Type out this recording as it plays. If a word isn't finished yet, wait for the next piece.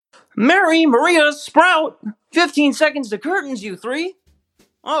Mary, Maria, Sprout! 15 seconds to curtains, you three!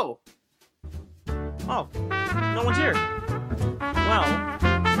 Oh. Oh. No one's here. Well,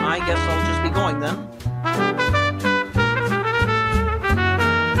 I guess I'll just be going then.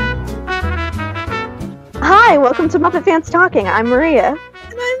 Hi, welcome to Muppet Fans Talking. I'm Maria.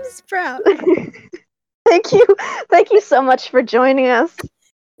 And I'm Sprout. Thank you so much for joining us.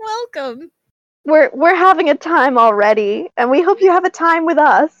 Welcome. We're having a time already, and we hope you have a time with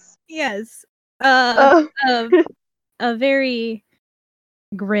us. Yes. A very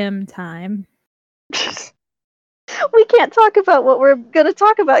grim time. We can't talk about what we're gonna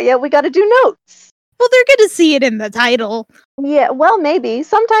talk about yet. We gotta do notes. Well, they're gonna see it in the title. Yeah, well, maybe.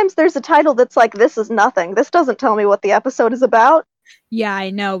 Sometimes there's a title that's like, this is nothing. This doesn't tell me what the episode is about. Yeah, I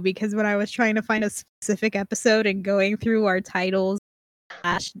know, because when I was trying to find a specific episode and going through our titles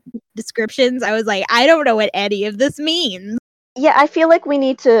 / descriptions, I was like, I don't know what any of this means. Yeah, I feel like we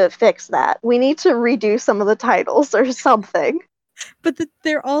need to fix that. We need to redo some of the titles or something. But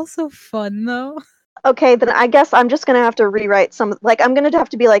they're all so fun, though. Okay, then I guess I'm just gonna have to rewrite some. Like, I'm gonna have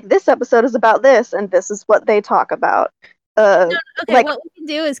to be like, this episode is about this, and this is what they talk about. Okay, like, what we can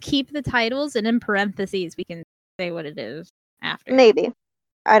do is keep the titles, and in parentheses, we can say what it is after. Maybe.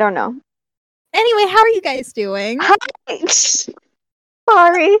 I don't know. Anyway, how are you guys doing? Hi.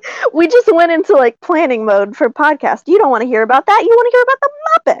 Sorry. We just went into, like, planning mode for podcast. You don't want to hear about that. You want to hear about the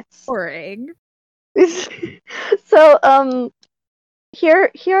Muppets. Boring. So,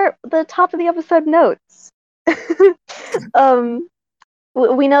 here are the top of the episode notes.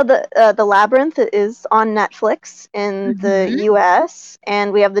 We know that the Labyrinth is on Netflix in the US,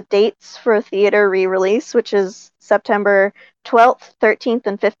 and we have the dates for a theater re-release, which is September 12th, 13th,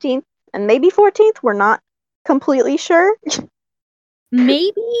 and 15th, and maybe 14th. We're not completely sure.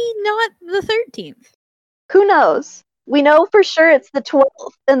 Maybe not the 13th. Who knows? We know for sure it's the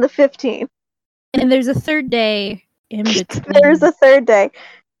 12th and the 15th. And there's a third day in between. There's a third day.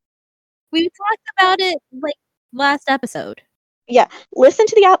 We talked about it, like, last episode. Yeah, listen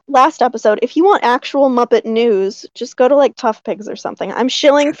to the last episode. If you want actual Muppet news, just go to, like, Tough Pigs or something. I'm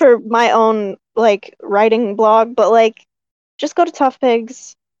shilling for my own, like, writing blog, but, like, just go to Tough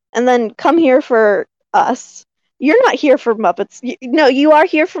Pigs, and then come here for us. You're not here for Muppets. No, you are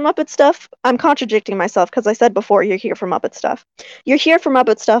here for Muppet stuff. I'm contradicting myself, because I said before you're here for Muppet stuff. You're here for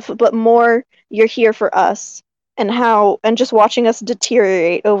Muppet stuff, but more, you're here for us, and just watching us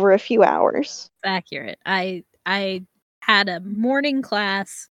deteriorate over a few hours. Accurate. I had a morning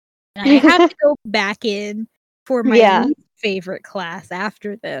class, and I have to go back in for my least favorite class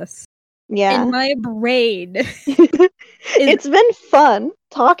after this. Yeah. And my brain It's been fun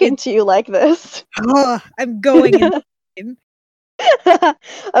talking to you like this. I'm going in.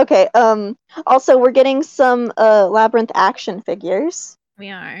 Okay, also we're getting some Labyrinth action figures. We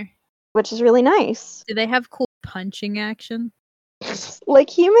are. Which is really nice. Do they have cool punching action? Like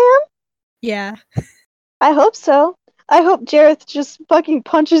He-Man? Yeah. I hope so. I hope Jareth just fucking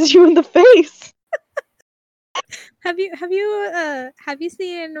punches you in the face. Have you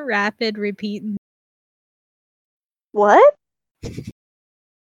seen Rapid Repeat? What?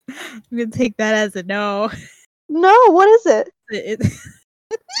 I'm gonna take that as a no. No, what is it?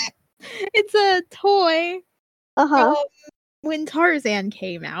 It's a toy. Uh-huh. When Tarzan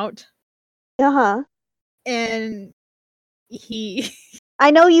came out. Uh-huh. And he...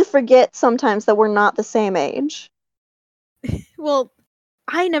 I know you forget sometimes that we're not the same age. Well,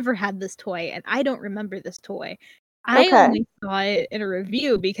 I never had this toy, and I don't remember this toy. I only saw it in a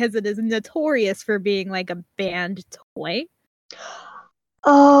review because it is notorious for being like a banned toy.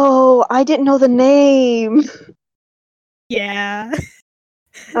 Oh, I didn't know the name. Yeah.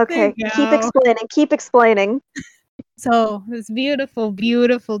 Okay, keep explaining. So, this beautiful,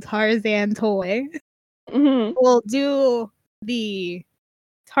 beautiful Tarzan toy will do the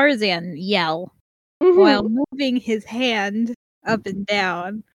Tarzan yell while moving his hand up and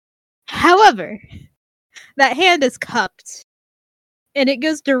down. However, that hand is cupped, and it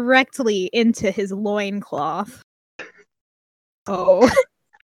goes directly into his loincloth. Oh.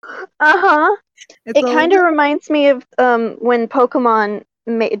 Uh-huh. It kind of reminds me of when Pokemon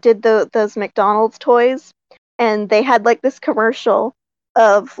did those McDonald's toys, and they had, like, this commercial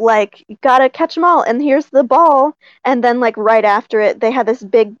of, like, you gotta catch them all, and here's the ball, and then, like, right after it, they had this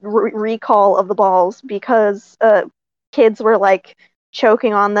big recall of the balls because kids were, like,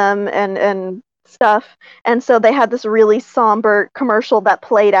 choking on them and stuff, and so they had this really somber commercial that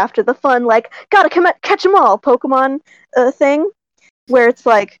played after the fun, like, gotta catch them all Pokemon thing, where it's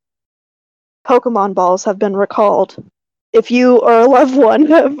like, Pokemon balls have been recalled. If you or a loved one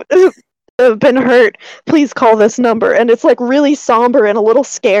have have been hurt, please call this number. And it's like really somber and a little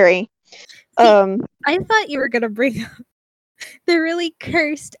scary. I thought you were gonna bring up the really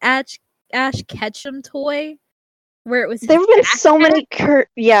cursed Ash Ketchum toy, where it was. There have been so many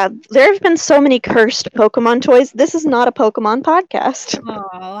there have been so many cursed Pokemon toys. This is not a Pokemon podcast. Oh,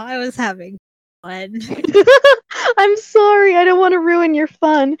 I was having fun. I'm sorry, I don't want to ruin your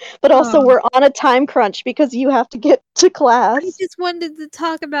fun, but also we're on a time crunch because you have to get to class. I just wanted to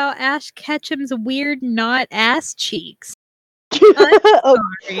talk about Ash Ketchum's weird not ass cheeks.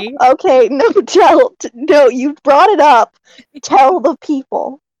 Sorry. Okay, no, you brought it up. Tell the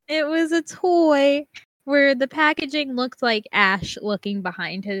people. It was a toy where the packaging looked like Ash looking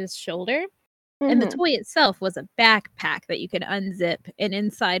behind his shoulder. And the toy itself was a backpack that you could unzip, and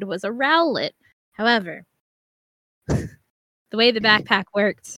inside was a Rowlet. However, the way the backpack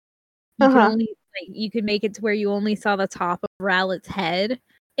worked, you could make it to where you only saw the top of Rowlet's head,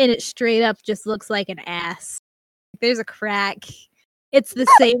 and it straight up just looks like an ass. There's a crack. It's the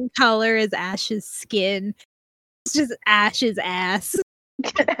same color as Ash's skin. It's just Ash's ass.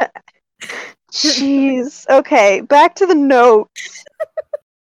 Jeez. Okay, back to the notes.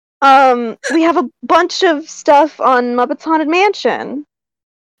 We have a bunch of stuff on Muppets Haunted Mansion.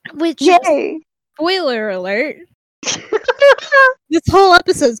 Which, yay! Spoiler alert. This whole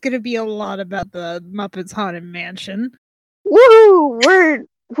episode's gonna be a lot about the Muppets Haunted Mansion. Woo!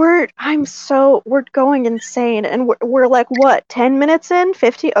 We're going insane, and we're like what, 10 minutes in?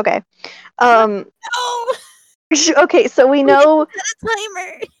 50? Okay. No. Okay, so we know. Set a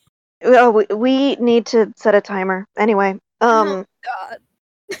timer. Oh, we need to set a timer. Anyway, Oh God.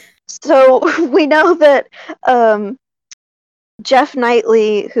 So we know that Jeff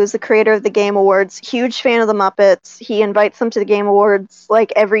Knightley, who's the creator of the Game Awards, huge fan of the Muppets. He invites them to the Game Awards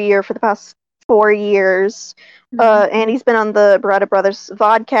like every year for the past 4 years. And he's been on the Beretta Brothers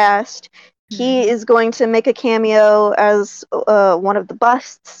vodcast. He is going to make a cameo as one of the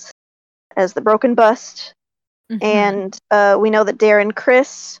busts, as the broken bust. And we know that Darren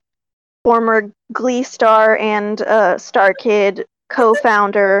Criss, former Glee star and Star Kid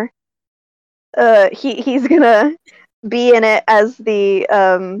co-founder, he's gonna be in it as the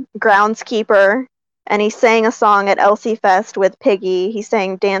groundskeeper, and he sang a song at Elsie Fest with Piggy. He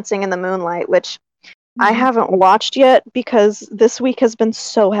sang Dancing in the Moonlight, which I haven't watched yet because this week has been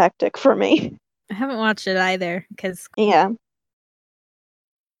so hectic for me. I haven't watched it either, because... Yeah.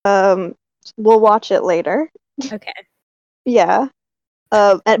 We'll watch it later. Okay. Yeah.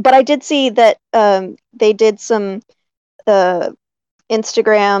 But I did see that they did some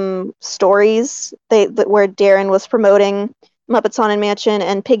Instagram stories where Darren was promoting Muppets Haunted Mansion,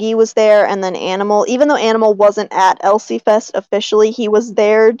 and Piggy was there, and then Animal. Even though Animal wasn't at Elsie Fest officially, he was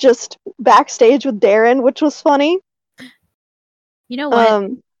there just backstage with Darren, which was funny. You know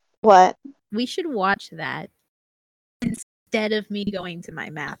what? What? We should watch that instead of me going to my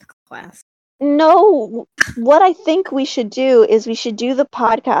math class. No, what I think we should do is we should do the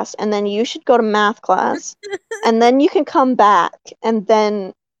podcast, and then you should go to math class, and then you can come back, and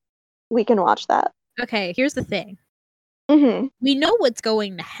then we can watch that. Okay, here's the thing. Mm-hmm. We know what's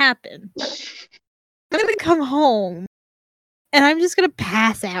going to happen. I'm gonna come home, and I'm just gonna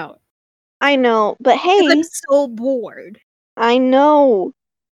pass out. I know, but hey... I'm so bored. I know.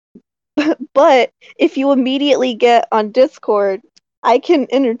 But if you immediately get on Discord, I can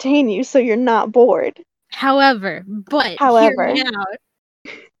entertain you so you're not bored. However, hear me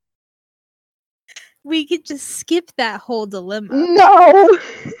out. We could just skip that whole dilemma. No!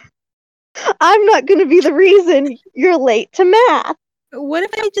 I'm not going to be the reason you're late to math. What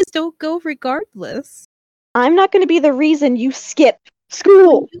if I just don't go regardless? I'm not going to be the reason you skip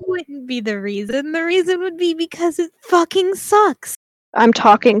school. You wouldn't be the reason. The reason would be because it fucking sucks. I'm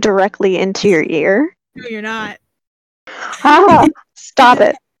talking directly into your ear. No, you're not. Stop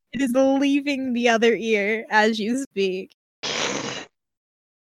it. It is leaving the other ear as you speak.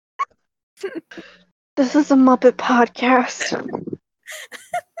 This is a Muppet podcast.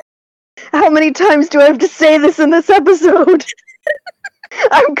 How many times do I have to say this in this episode?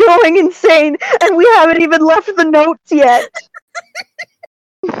 I'm going insane, and we haven't even left the notes yet.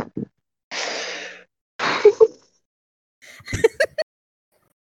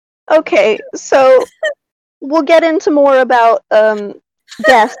 Okay, so we'll get into more about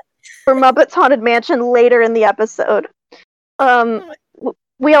guests for Muppets Haunted Mansion later in the episode.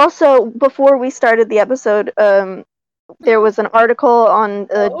 We also, before we started the episode, there was an article on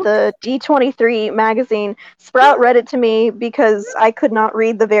the D23 magazine. Sprout read it to me because I could not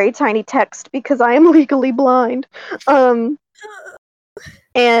read the very tiny text because I am legally blind. And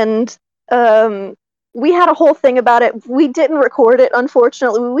we had a whole thing about it. We didn't record it,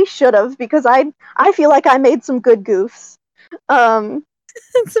 unfortunately. We should have, because I feel like I made some good goofs. Some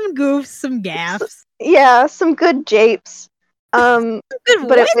goofs, some gaffs. Yeah, some good japes. Good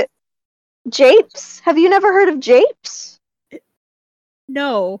but what? Japes? Have you never heard of japes?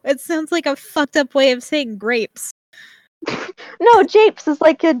 No, it sounds like a fucked up way of saying grapes. No, japes is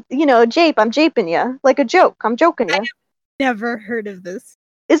like a jape. I'm japing you, like a joke. I'm joking you. Never heard of this.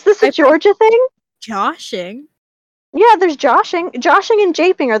 Is this a Georgia thing? Joshing? Yeah, there's joshing. Joshing and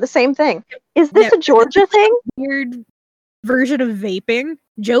japing are the same thing. Is this a Georgia thing? Weird version of vaping?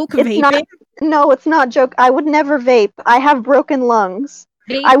 Joke It's vaping? No, it's not joke. I would never vape. I have broken lungs.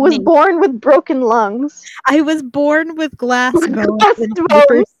 I was born with broken lungs. I was born with glass bones and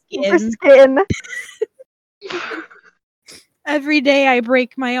paper skin. Every day I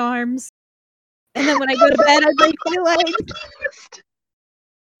break my arms. And then when I go to bed, I break my legs.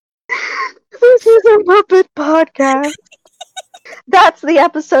 This is a Muppet podcast. That's the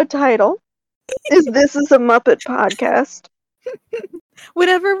episode title. This is a Muppet podcast.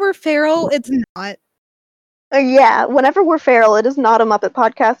 Whenever we're feral, it's not. Yeah, whenever we're feral, it is not a Muppet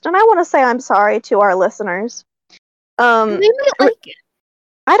podcast, and I want to say I'm sorry to our listeners. They might like it.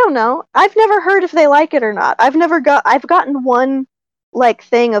 I don't know. I've never heard if they like it or not. I've gotten one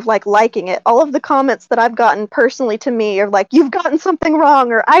thing of liking it. All of the comments that I've gotten personally to me are like, "You've gotten something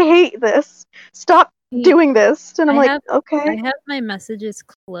wrong," or "I hate this. Stop doing this." And I'm okay. I have my messages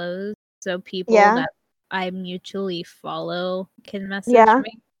closed so people that I mutually follow can message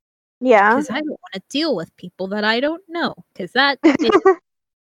me. Yeah. Because I don't want to deal with people that I don't know. Because that is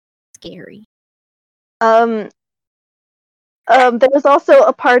scary. There was also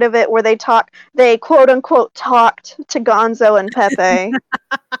a part of it where they quote unquote talked to Gonzo and Pepe.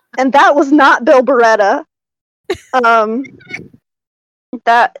 And that was not Bill Beretta. And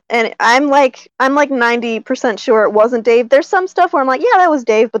I'm like 90% sure it wasn't Dave. There's some stuff where I'm like, yeah, that was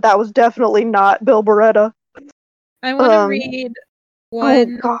Dave, but that was definitely not Bill Beretta. I want to read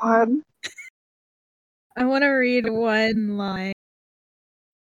one. Oh God. I want to read one line.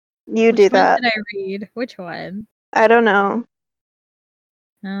 You do that. Which one did I read? Which one? I don't know.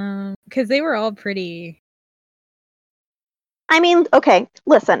 Because they were all pretty. I mean, okay,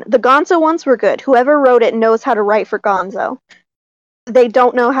 listen. The Gonzo ones were good. Whoever wrote it knows how to write for Gonzo. They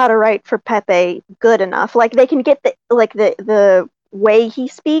don't know how to write for Pepe good enough. Like, they can get the way he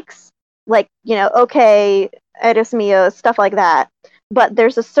speaks. Like, okay, eres mio, stuff like that. But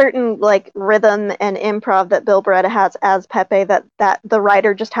there's a certain rhythm and improv that Bill Beretta has as Pepe that the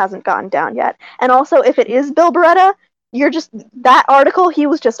writer just hasn't gotten down yet. And also, if it is Bill Beretta, that article, he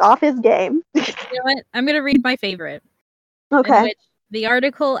was just off his game. You know what? I'm gonna read my favorite. Okay. In which the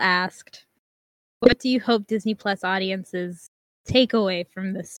article asked, "What do you hope Disney Plus audiences take away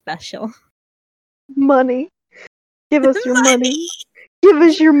from this special?" Money. Give us your money. Give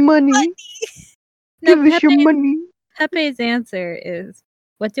us your money. Give us your money. Pepe's answer is,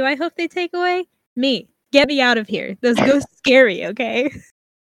 "What do I hope they take away? Me. Get me out of here. Those ghosts scary, okay?"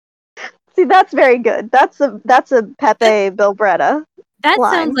 See, that's very good. That's a Pepe Bill Beretta. That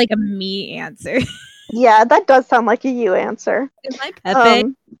line. Sounds like a me answer. Yeah, that does sound like a you answer. Am I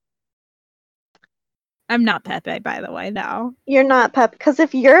Pepe? I'm not Pepe, by the way, no. You're not Pepe, because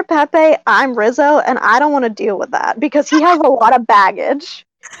if you're Pepe, I'm Rizzo, and I don't want to deal with that, because he has a lot of baggage.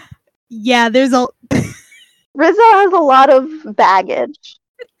 Yeah, there's a... Rizzo has a lot of baggage.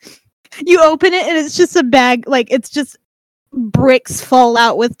 You open it, and it's just a bag, it's just bricks fall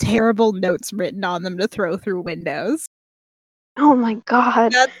out with terrible notes written on them to throw through windows. Oh my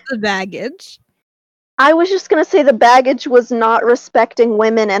God. That's the baggage. I was just going to say the baggage was not respecting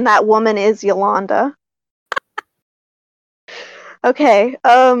women, and that woman is Yolanda. Okay.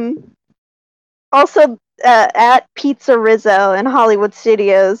 Also, at Pizza Rizzo in Hollywood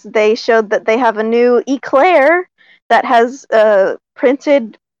Studios, they showed that they have a new eclair that has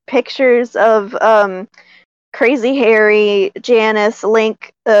printed pictures of Crazy Harry, Janice,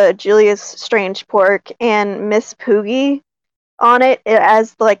 Link, Julius Strangepork, and Miss Poogie on it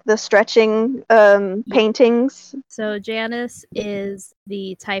as the stretching paintings. So Janice is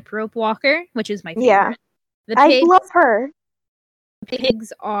the tightrope walker, which is my favorite. Yeah, I love her. The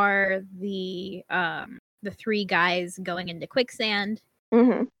pigs are the 3 guys going into quicksand.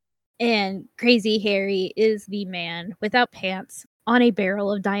 Mm-hmm. And Crazy Harry is the man without pants on a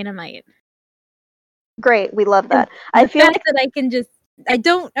barrel of dynamite. Great, we love that. I feel like that I can just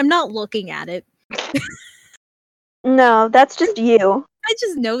I'm not looking at it. No, that's just you. I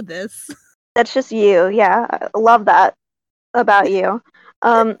just know this. That's just you. Yeah, I love that about you.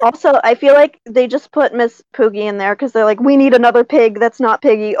 Also, I feel like they just put Miss Poogie in there because they're like, we need another pig that's not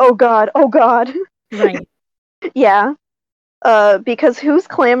Piggy. Oh God, oh God. Right. Yeah. Because who's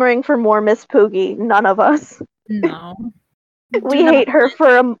clamoring for more Miss Poogie? None of us. No. We hate her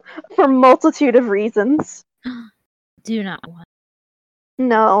for a multitude of reasons. Do not want.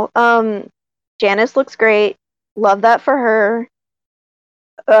 No. Janice looks great. Love that for her.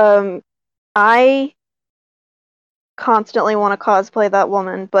 I constantly want to cosplay that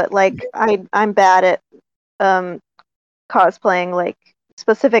woman, but like I'm bad at cosplaying like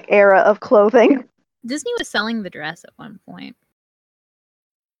specific era of clothing. Disney was selling the dress at one point.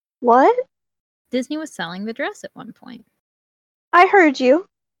 What? Disney was selling the dress at one point. I heard you.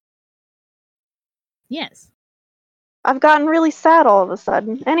 Yes. I've gotten really sad all of a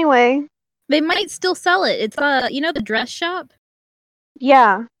sudden. Anyway. They might still sell it. It's the dress shop?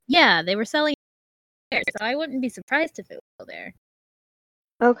 Yeah. Yeah, they were selling it there, so I wouldn't be surprised if it was still there.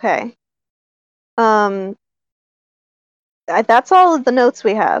 Okay. That's all of the notes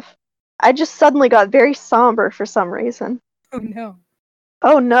we have. I just suddenly got very somber for some reason. Oh no.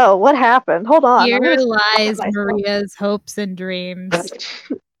 Oh no, what happened? Hold on. Here lies Maria's hopes and dreams.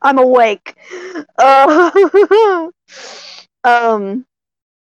 I'm awake.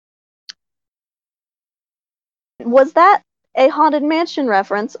 Was that a Haunted Mansion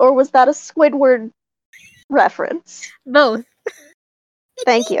reference, or was that a Squidward reference? Both.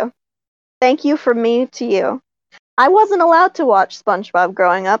 Thank you. Thank you from me to you. I wasn't allowed to watch SpongeBob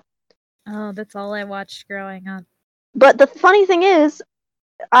growing up. Oh, that's all I watched growing up. But the funny thing is,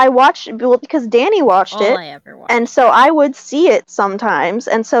 I watched because Danny watched all it, I ever watched. And so I would see it sometimes.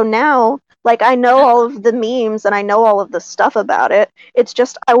 And so now, like, I know all of the memes and I know all of the stuff about it. It's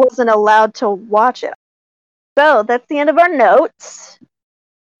just I wasn't allowed to watch it. So that's the end of our notes.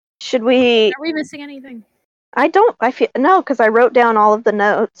 Should we? Are we missing anything? No, because I wrote down all of the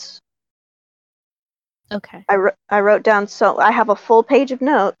notes. Okay. I wrote down, so I have a full page of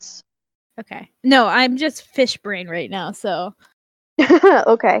notes. Okay. No, I'm just fish brain right now, so.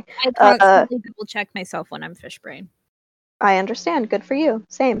 Okay. I constantly double check myself when I'm fish brain. I understand. Good for you.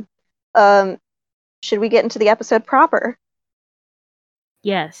 Same. Should we get into the episode proper?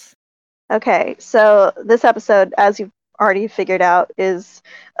 Yes. Okay, so this episode, as you've already figured out, is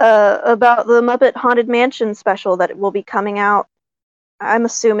about the Muppet Haunted Mansion special that will be coming out, I'm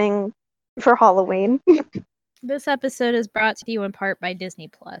assuming, for Halloween. This episode is brought to you in part by Disney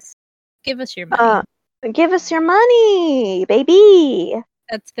Plus. Give us your money. Give us your money, baby!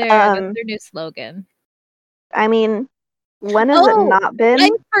 That's their new slogan. I mean, when has it not been? I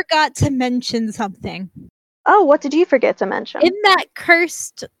forgot to mention something. Oh, what did you forget to mention? In that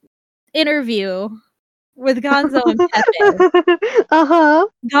cursed interview with Gonzo and Pepe. Uh-huh.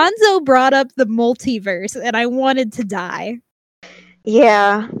 Gonzo brought up the multiverse, and I wanted to die.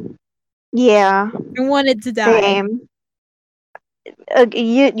 Yeah. I wanted to die. Same.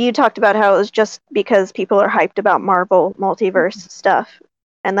 You talked about how it was just because people are hyped about Marvel multiverse stuff,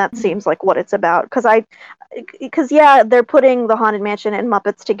 and that seems like what it's about. Because they're putting the Haunted Mansion and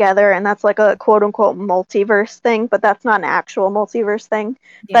Muppets together, and that's like a quote unquote multiverse thing, but that's not an actual multiverse thing.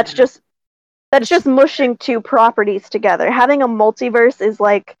 Yeah. That's just mushing two properties together. Having a multiverse is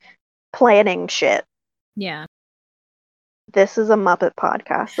like planning shit. Yeah. This is a Muppet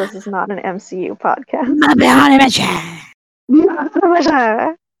podcast. This is not an MCU podcast. Muppet Haunted Mansion.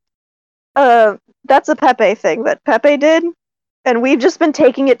 That's a Pepe thing that Pepe did, and we've just been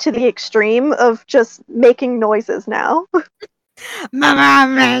taking it to the extreme of just making noises now.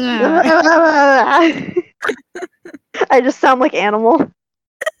 I just sound like Animal.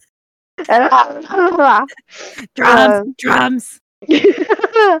 Drums.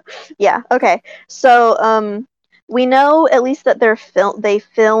 Yeah. Okay. So we know at least that they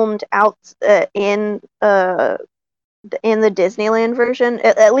filmed out in the Disneyland version,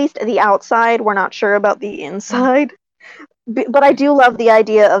 at least the outside. We're not sure about the inside. But I do love the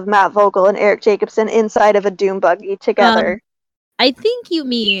idea of Matt Vogel and Eric Jacobson inside of a Doom buggy together. I think you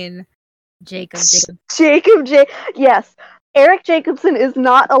mean Jacob. Yes. Eric Jacobson is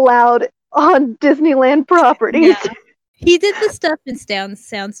not allowed on Disneyland properties. Yeah. He did the stuff in Sound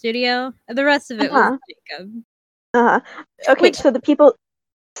Studio. The rest of it was Jacob. Okay, so the people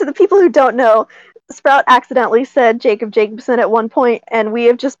who don't know, Sprout accidentally said Jacob Jacobson at one point, and we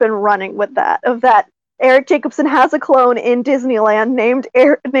have just been running with that. Eric Jacobson has a clone in Disneyland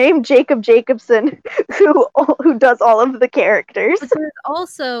named Jacob Jacobson, who does all of the characters. But there's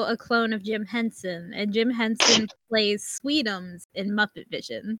also a clone of Jim Henson, and Jim Henson plays Sweetums in Muppet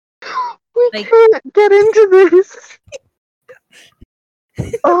Vision. We can't get into this.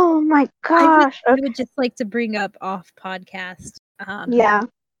 Oh my gosh! I would just like to bring up off podcast. Yeah,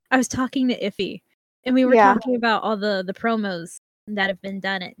 I was talking to Iffy, and we were talking about all the promos that have been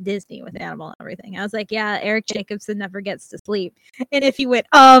done at Disney with Animal and everything. I was like, yeah, Eric Jacobson never gets to sleep. And if you went,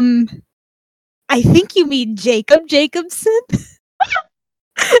 I think you mean Jacob Jacobson.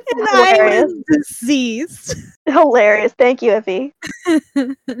 And I was deceased. Hilarious. Thank you, Iffy.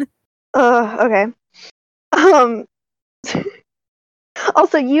 Okay.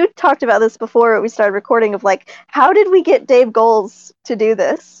 Also, you talked about this before we started recording of like, how did we get Dave Goelz to do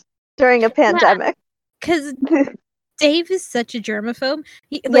this during a pandemic? Because Dave is such a germaphobe.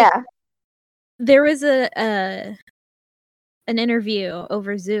 There was an interview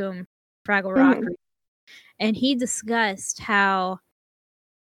over Zoom, Fraggle Rock, and he discussed how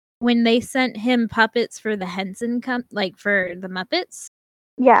when they sent him puppets for the Henson for the Muppets,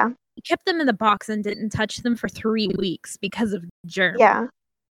 he kept them in the box and didn't touch them for 3 weeks because of germs. Yeah,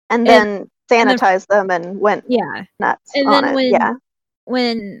 and then sanitized them and went nuts and on then it.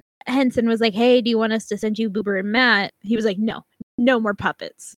 When Henson was like, "Hey, do you want us to send you Boober and Matt?" He was like, "No more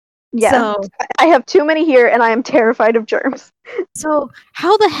puppets." Yeah, so, I have too many here, and I am terrified of germs. So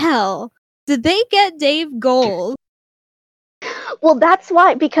how the hell did they get Dave Goelz? Well, that's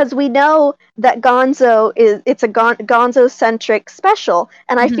why, because we know that Gonzo it's a Gonzo-centric special,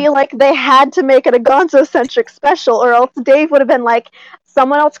 and I feel like they had to make it a Gonzo-centric special, or else Dave would have been like,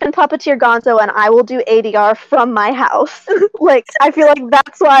 someone else can puppeteer Gonzo, and I will do ADR from my house. Like, I feel like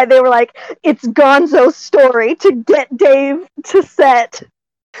that's why they were like, it's Gonzo's story to get Dave to set.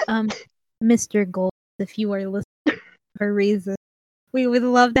 Mr. Goelz, if you are listening for a reason, we would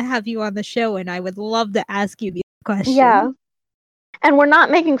love to have you on the show, and I would love to ask you these questions. Yeah. And we're not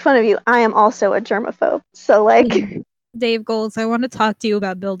making fun of you. I am also a germaphobe. So, like... Dave Goelz, I want to talk to you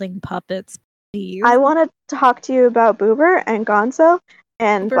about building puppets, please. I want to talk to you about Boober and Gonzo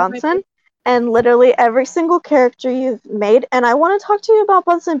and Bunsen and literally every single character you've made. And I want to talk to you about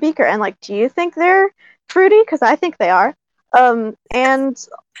Bunsen Beaker. And, like, do you think they're fruity? Because I think they are. And...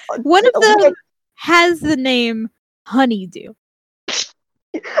 one of them has the name Honeydew.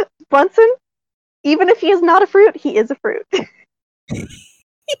 Bunsen? Even if he is not a fruit, he is a fruit.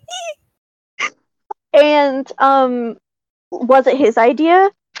 And was it his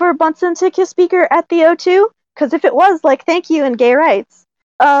idea for Bunsen to kiss Beaker at the O2? Because if it was, like, thank you and gay rights.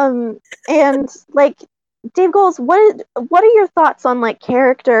 And like, Dave Goelz, what are your thoughts on like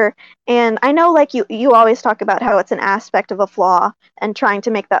character? And I know like you always talk about how it's an aspect of a flaw and trying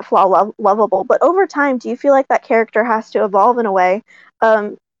to make that flaw lovable. But over time, do you feel like that character has to evolve in a way?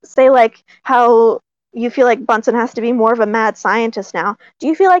 Say like how you feel like Bunsen has to be more of a mad scientist now. Do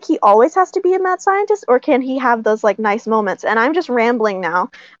you feel like he always has to be a mad scientist, or can he have those like nice moments? And I'm just rambling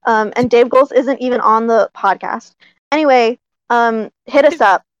now. And Dave Goelz isn't even on the podcast. Anyway, hit us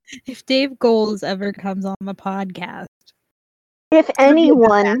up. If Dave Goelz ever comes on the podcast. If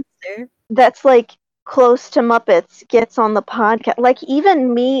anyone that's like close to Muppets gets on the podcast, like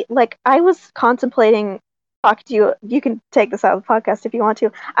even me, like I was contemplating talk to you. You can take this out of the podcast if you want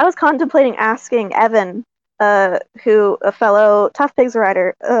to. I was contemplating asking Evan, who a fellow Tough Pigs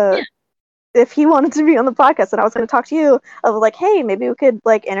writer, if he wanted to be on the podcast, and I was going to talk to you of like, hey, maybe we could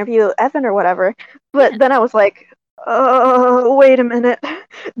like interview Evan or whatever. But then I was like, wait a minute.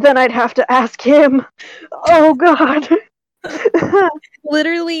 Then I'd have to ask him. Oh God.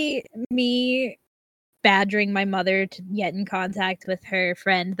 Literally me badgering my mother to get in contact with her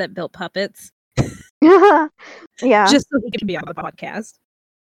friend that built puppets. Yeah. Just so he can be on the podcast.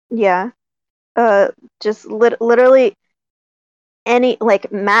 Yeah. Just literally any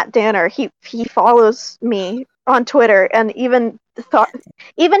like Matt Danner, he follows me on Twitter, and even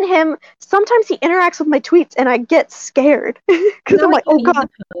him, sometimes he interacts with my tweets and I get scared because I'm like, oh God.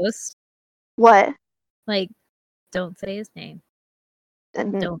 Post, what? Like, don't say his name.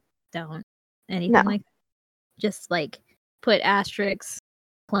 Don't anything like that. Just like put asterisks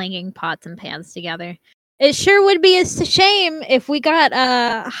clanging pots and pans together. It sure would be a shame if we got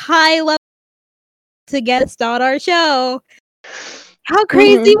a high level to guest on our show. How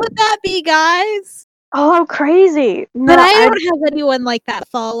crazy would that be, guys? Oh, crazy. No, but I don't have anyone like that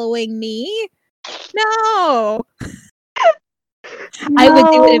following me. No. I would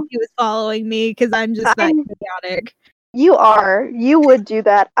do it if he was following me because I'm just that chaotic. You are. You would do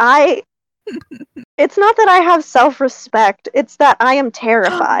that. It's not that I have self-respect. It's that I am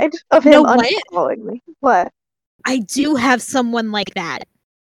terrified of him unfollowing me. What? I do have someone like that.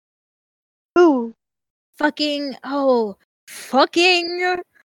 Who? Fucking.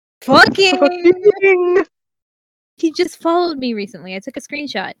 He just followed me recently. I took a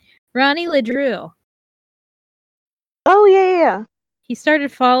screenshot. Ronnie LeDrew. Oh, yeah. He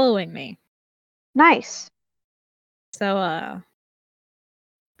started following me. Nice. So,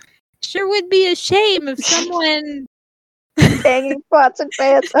 sure would be a shame if someone Hanging pots and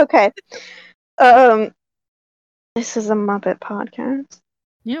pans. Okay. This is a Muppet podcast.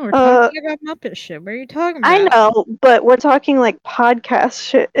 Yeah, we're talking about Muppet shit. What are you talking about? I know, but we're talking like podcast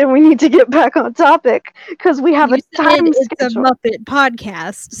shit, and we need to get back on topic because we have a time schedule. It's a Muppet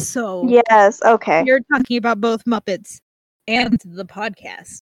podcast, so yes, okay. You're talking about both Muppets and the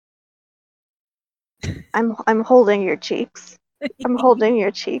podcast. I'm holding your cheeks. I'm holding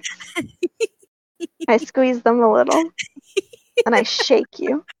your cheeks. I squeeze them a little, and I shake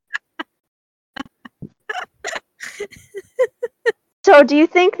you. So, do you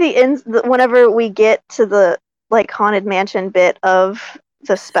think whenever we get to the like Haunted Mansion bit of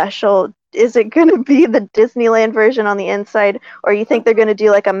the special, is it going to be the Disneyland version on the inside, or you think they're going to do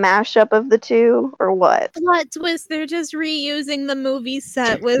like a mashup of the two, or what? Plot twist: they're just reusing the movie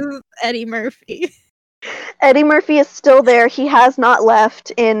set with Eddie Murphy. Eddie Murphy is still there. He has not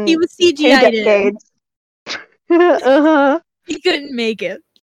left in He was CGI'd decades. He couldn't make it.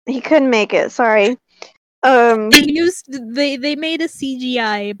 He couldn't make it. Sorry. They made a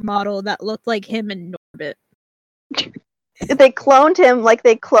CGI model that looked like him and Norbit. They cloned him like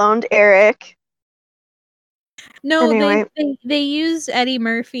they cloned Eric. No, anyway. they used Eddie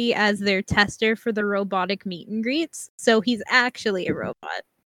Murphy as their tester for the robotic meet and greets, so he's actually a robot.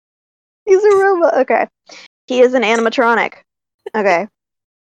 He's a robot. Okay, he is an animatronic. Okay.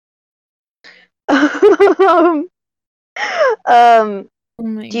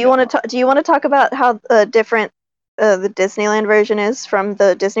 Do you want to talk about how different the Disneyland version is from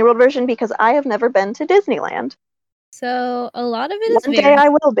the Disney World version? Because I have never been to Disneyland. So a lot of it is one day I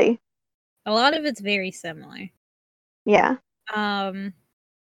will be. A lot of it's very similar. Yeah. I'm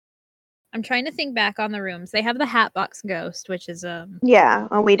trying to think back on the rooms. They have the Hatbox Ghost, which is yeah,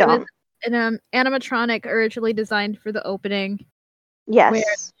 well, we don't. An animatronic originally designed for the opening. Yes. Where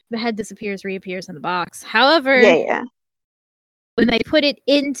the head disappears, reappears in the box. However, yeah. When they put it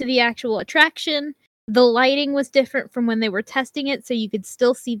into the actual attraction, the lighting was different from when they were testing it, so you could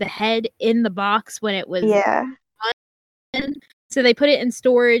still see the head in the box when it was on. So they put it in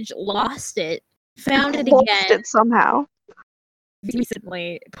storage, lost it, found it again. Lost it somehow.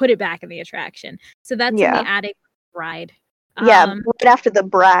 Recently, put it back in the attraction. So that's in the attic ride. Yeah, right after the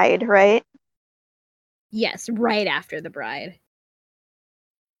bride, right? Yes, right after the bride.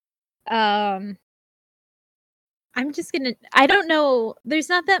 I don't know. There's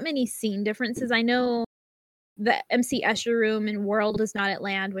not that many scene differences. I know the MC Escher room in World is not at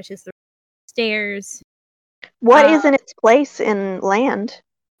Land, which is the stairs. What is in its place in Land?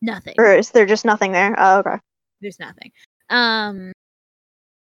 Nothing. Or is there just nothing there? Oh, okay. There's nothing.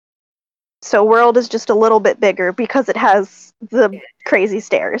 So World is just a little bit bigger because it has the crazy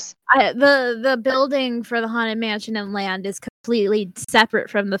stairs. The building for the Haunted Mansion in Land is completely separate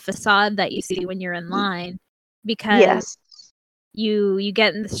from the facade that you see when you're in line. Because you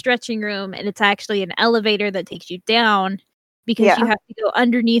get in the stretching room and it's actually an elevator that takes you down because you have to go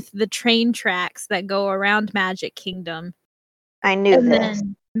underneath the train tracks that go around Magic Kingdom. I knew this.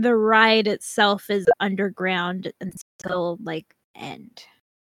 Then the ride itself is underground until end.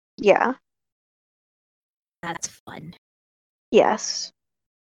 Yeah. That's fun. Yes.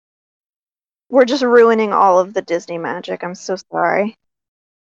 We're just ruining all of the Disney magic. I'm so sorry.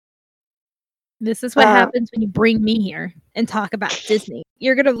 This is what happens when you bring me here and talk about Disney.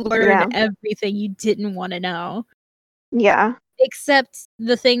 You're going to learn everything you didn't want to know. Yeah. Except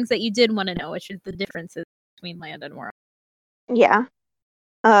the things that you did want to know, which is the differences between Land and World. Yeah.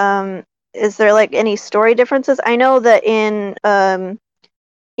 Is there any story differences? I know that in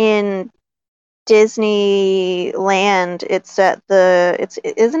Disneyland it's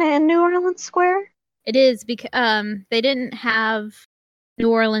isn't it in New Orleans Square? It is because they didn't have New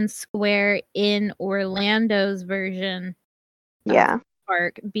Orleans Square in Orlando's version of the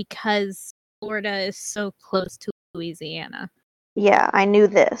park because Florida is so close to Louisiana. Yeah, I knew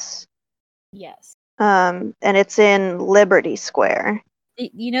this. Yes. And it's in Liberty Square.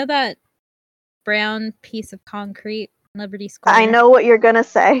 You know that brown piece of concrete in Liberty Square? I know what you're gonna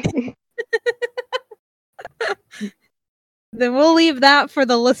say. Then we'll leave that for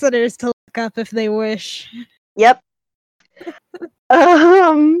the listeners to look up if they wish. Yep.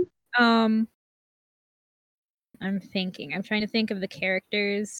 I'm thinking. I'm trying to think of the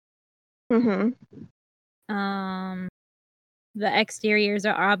characters. Mm-hmm. The exteriors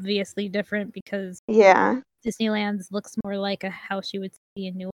are obviously different because Disneyland's looks more like a house you would see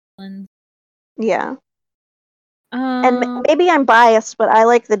in New Orleans. Yeah. And maybe I'm biased, but I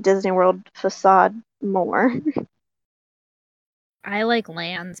like the Disney World facade more. I like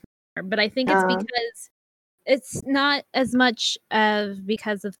Land's more, but I think it's because It's not as much of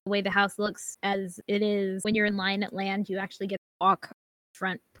because of the way the house looks as it is when you're in line at land, you actually get to walk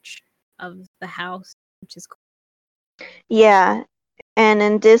front of the house, which is cool. Yeah. And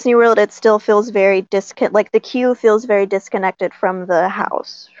in Disney World, it still feels very like the queue feels very disconnected from the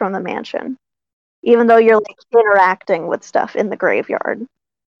house, from the mansion, even though you're like interacting with stuff in the graveyard.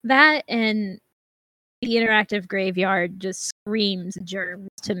 That and the interactive graveyard just screams germs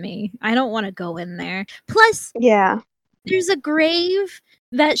to me. I don't want to go in there. Plus, there's a grave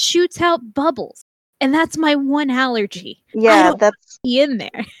that shoots out bubbles, and that's my one allergy. Yeah, that's in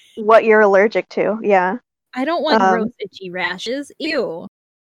there. What you're allergic to. Yeah. I don't want gross itchy rashes. Ew.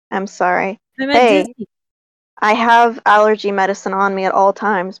 I'm sorry. Hey, I have allergy medicine on me at all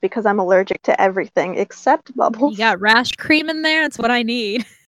times because I'm allergic to everything except bubbles. You got rash cream in there? That's what I need.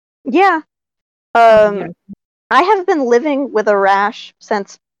 Yeah. I have been living with a rash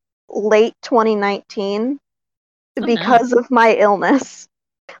since late 2019 because of my illness.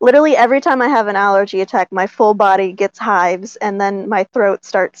 Literally every time I have an allergy attack, my full body gets hives and then my throat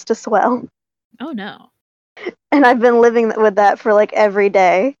starts to swell. Oh no. And I've been living with that for like every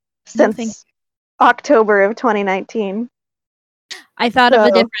day since October of 2019. I thought of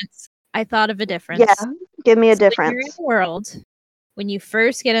a difference. Yeah, give me a difference. When you're in the world, when you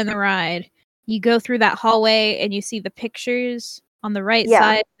first get in the ride, you go through that hallway and you see the pictures on the right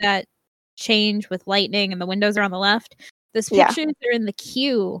side that change with lightning and the windows are on the left. Those pictures are in the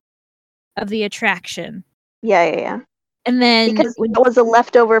queue of the attraction. Yeah. And then because it was a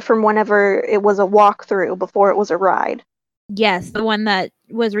leftover from whenever it was a walkthrough before it was a ride. Yes, the one that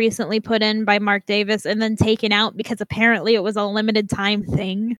was recently put in by Mark Davis and then taken out because apparently it was a limited time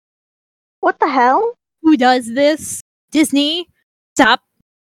thing. What the hell? Who does this? Disney? Stop.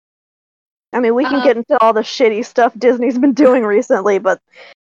 I mean, we can get into all the shitty stuff Disney's been doing recently, but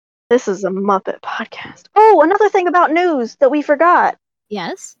this is a Muppet podcast. Oh, another thing about news that we forgot.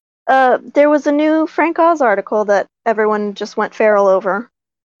 Yes? There was a new Frank Oz article that everyone just went feral over.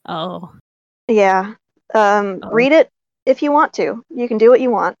 Oh. Yeah. Read it if you want to. You can do what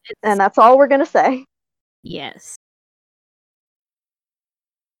you want. And that's all we're going to say. Yes.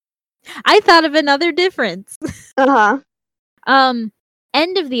 I thought of another difference.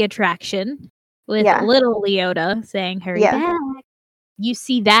 End of the attraction with little Leota saying, hurry back. You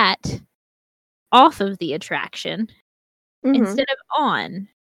see that off of the attraction instead of on.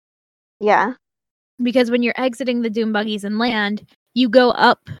 Yeah. Because when you're exiting the Doom Buggies and land, you go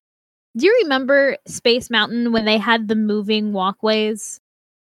up. Do you remember Space Mountain when they had the moving walkways?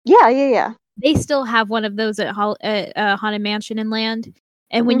 Yeah. They still have one of those at Haunted Mansion and Land.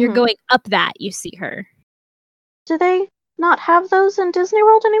 And when you're going up that, you see her. Do they not have those in Disney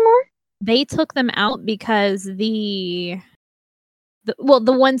World anymore? They took them out because the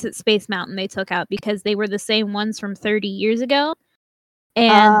ones at Space Mountain they took out because they were the same ones from 30 years ago.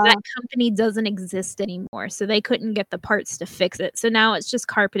 And that company doesn't exist anymore, so they couldn't get the parts to fix it. So now it's just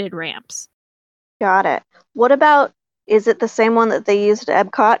carpeted ramps. Got it. What about, is it the same one that they used at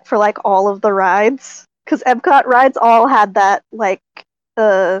Epcot for like all of the rides? Because Epcot rides all had that like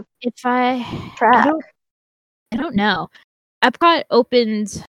track. I don't know. Epcot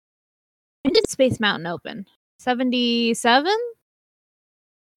opened. When did Space Mountain open? 77?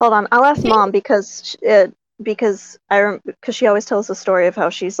 Hold on, I'll ask Mom because she always tells the story of how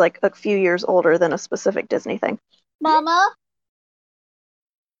she's like a few years older than a specific Disney thing. Mama,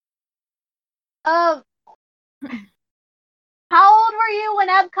 how old were you when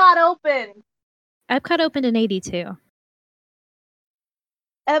Epcot opened? Epcot opened in 82.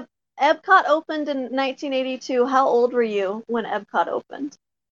 Epcot opened in 1982. How old were you when Epcot opened?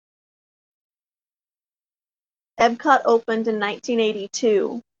 Epcot opened in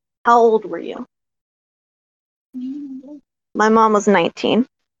 1982. How old were you? My mom was 19.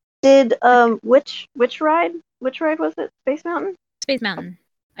 Did which ride? Which ride was it? Space Mountain? Space Mountain.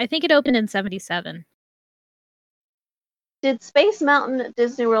 I think it opened in 77. Did Space Mountain at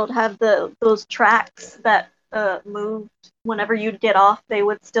Disney World have those tracks that moved whenever you'd get off? They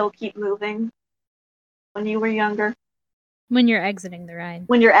would still keep moving when you were younger. When you're exiting the ride.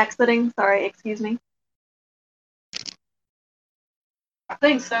 When you're exiting, sorry, excuse me. I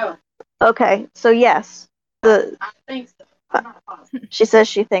think so. Okay, so yes. I think so. I'm not positive. She says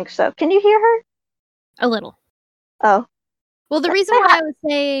she thinks so. Can you hear her? A little. Oh. Well, the reason why I was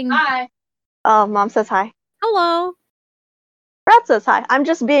saying... Hi. Oh, Mom says hi. Hello. Brad says hi. I'm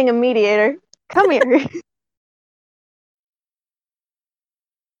just being a mediator. Come here.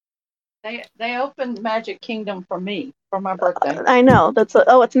 They opened Magic Kingdom for me for my birthday. I know.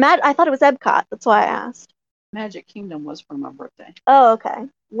 It's Mad. I thought it was Epcot. That's why I asked. Magic Kingdom was for my birthday. Oh, okay.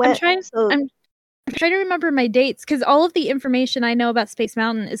 I'm trying to remember my dates because all of the information I know about Space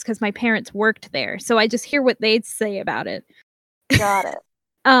Mountain is because my parents worked there, so I just hear what they'd say about it. Got it.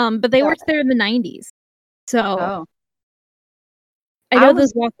 But they worked there in the 90s, so I know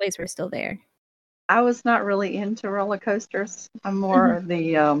those walkways were still there. I was not really into roller coasters. I'm more of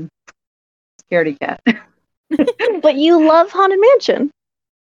the scaredy cat. But you love Haunted Mansion.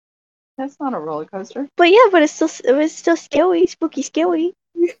 That's not a roller coaster. But yeah, but it was still scary, spooky, scary.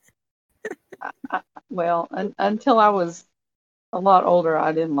 Well, until I was a lot older,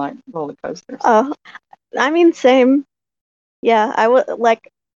 I didn't like roller coasters. Oh, I mean, same. Yeah, I would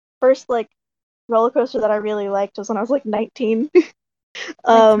first roller coaster that I really liked was when I was 19.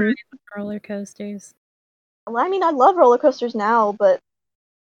 Roller coasters. Well, I mean, I love roller coasters now, but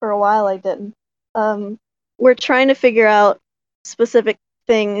for a while I didn't. We're trying to figure out specific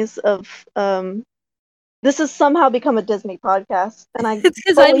things of this has somehow become a Disney podcast, and I it's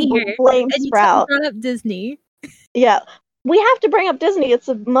because I'm here. Blame and Sprout. You brought up Disney. Yeah, we have to bring up Disney. It's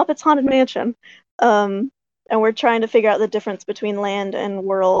a Muppets Haunted Mansion, and we're trying to figure out the difference between Land and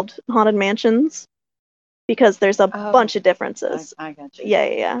World Haunted Mansions because there's a bunch of differences. I got you.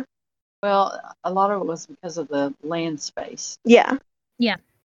 Yeah. Well, a lot of it was because of the land space. Yeah.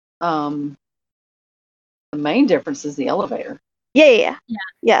 The main difference is the elevator. Yeah,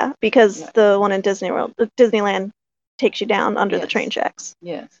 because the one in Disneyland takes you down under the train tracks.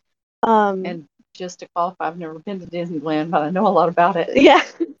 Yes. And And just to qualify, I've never been to Disneyland, but I know a lot about it. Yeah.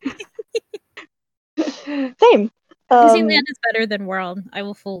 Same. Disneyland is better than World. I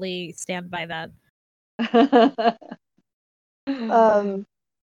will fully stand by that.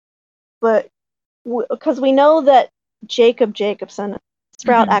 But because we know that Jacob Jacobson,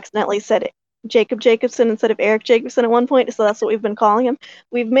 Sprout accidentally said it. Jacob Jacobson instead of Eric Jacobson at one point, so that's what we've been calling him.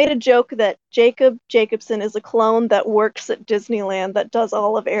 We've made a joke that Jacob Jacobson is a clone that works at Disneyland that does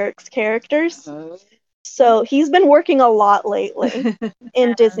all of Eric's characters. So he's been working a lot lately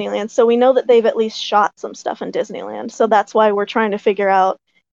in Disneyland. So we know that they've at least shot some stuff in Disneyland. So that's why we're trying to figure out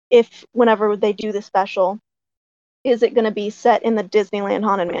if whenever they do the special, is it going to be set in the Disneyland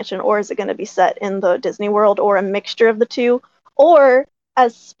Haunted Mansion, or is it going to be set in the Disney World, or a mixture of the two? Or,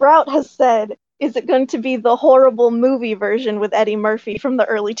 as Sprout has said, is it going to be the horrible movie version with Eddie Murphy from the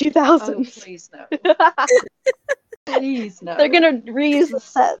early 2000s? Oh, please no. Please no. They're going to reuse the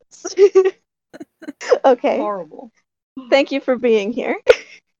sets. Okay. Horrible. Thank you for being here.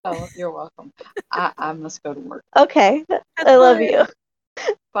 Oh, you're welcome. I must go to work. Okay. I love you.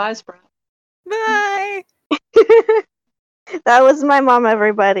 Bye, Sprout. Bye. That was my mom,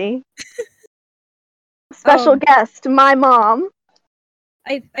 everybody. Special guest, my mom.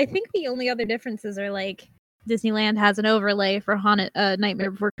 I think the only other differences are Disneyland has an overlay for Haunted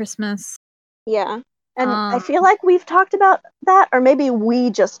Nightmare Before Christmas. Yeah. And I feel like we've talked about that, or maybe we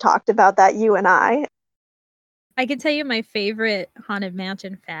just talked about that, you and I. I can tell you my favorite Haunted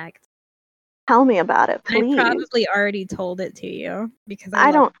Mansion fact. Tell me about it, please. I probably already told it to you because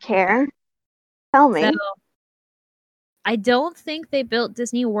I don't care. Tell me. So, I don't think they built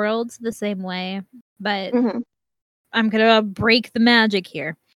Disney Worlds the same way, but I'm gonna break the magic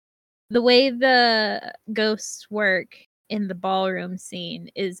here. The way the ghosts work in the ballroom scene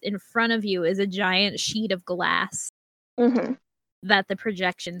is in front of you is a giant sheet of glass that the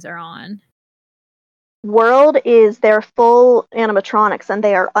projections are on. World is their full animatronics, and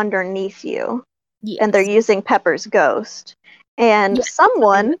they are underneath you. Yes. And they're using Pepper's ghost. And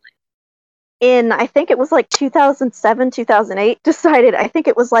someone in, I think it was 2007, 2008, decided, I think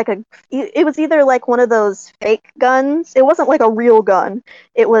it was it was either one of those fake guns. It wasn't a real gun.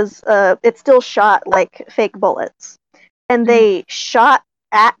 It was, it still shot fake bullets. And they shot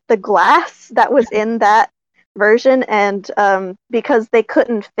at the glass that was in that version, and because they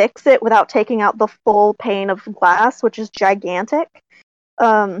couldn't fix it without taking out the full pane of glass, which is gigantic,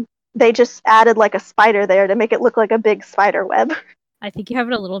 they just added a spider there to make it look like a big spider web. I think you have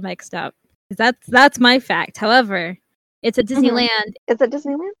it a little mixed up. That's my fact. However, it's a Disneyland. It's a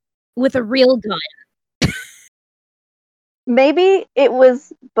Disneyland? With a real gun. Maybe it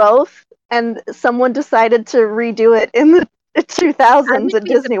was both, and someone decided to redo it in the 2000s at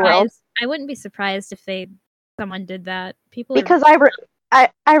Disney World. I wouldn't be surprised if someone did that. Because I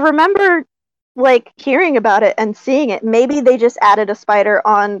remember hearing about it and seeing it. Maybe they just added a spider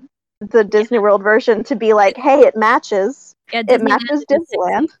on the Disney World version to be hey, it matches. Yeah, it matches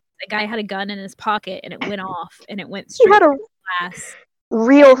Disneyland. The guy had a gun in his pocket and it went off and it went straight to glass.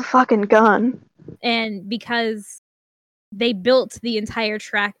 Real fucking gun. And because they built the entire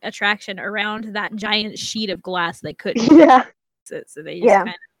attraction around that giant sheet of glass, they couldn't fix it, so they just kind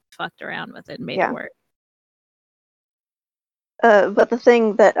of fucked around with it and made it work. But the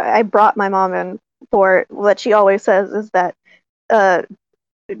thing that I brought my mom in for what she always says is that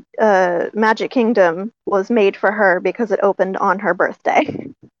Magic Kingdom was made for her because it opened on her birthday.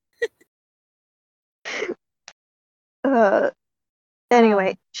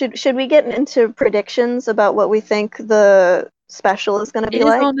 Anyway, should we get into predictions about what we think the special is going to be It is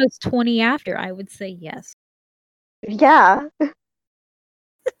like? almost 20 after. I would say yes. Yeah.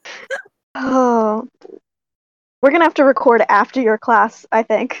 Oh, we're gonna have to record after your class, I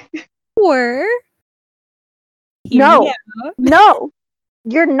think. Or No, no,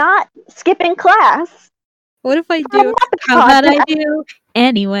 you're not skipping class. What if I do? How about I do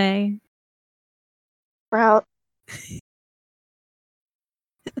anyway? Sprout.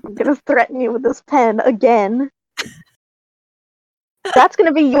 I'm gonna threaten you with this pen again. That's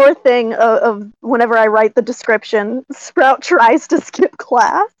gonna be your thing of whenever I write the description. Sprout tries to skip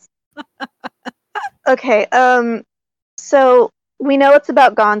class. Okay, so we know it's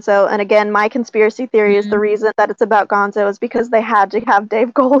about Gonzo, and again, my conspiracy theory is the reason that it's about Gonzo is because they had to have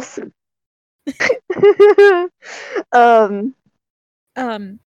Dave Goelz.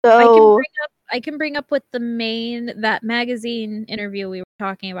 So I can bring up with the that magazine interview we were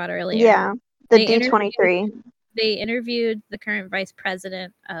talking about earlier. Yeah, the D23. They interviewed the current vice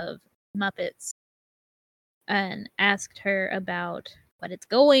president of Muppets and asked her about what it's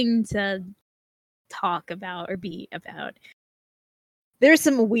going to talk about or be about. There's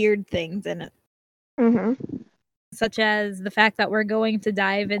some weird things in it. Mm-hmm. Such as the fact that we're going to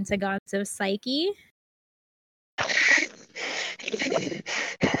dive into Gonzo's psyche.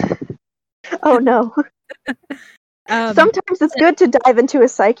 Oh no. Sometimes it's good to dive into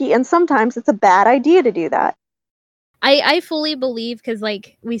his psyche, and sometimes it's a bad idea to do that. I fully believe, because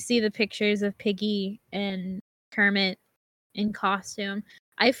like we see the pictures of Piggy and Kermit in costume.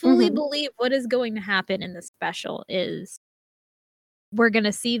 I fully believe what is going to happen in the special is we're going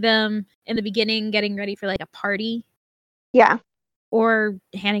to see them in the beginning getting ready for like a party. Yeah. Or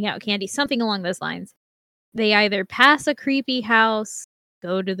handing out candy, something along those lines. They either pass a creepy house,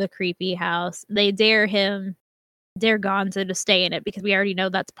 go to the creepy house, they dare Gonzo to stay in it because we already know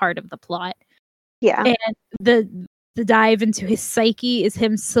that's part of the plot. Yeah. And the dive into his psyche is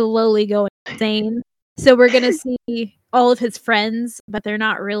him slowly going insane. So we're going to see all of his friends, but they're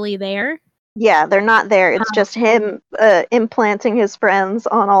not really there. Yeah, they're not there. It's just him implanting his friends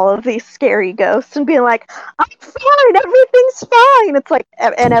on all of these scary ghosts and being like, I'm fine, everything's fine. It's like,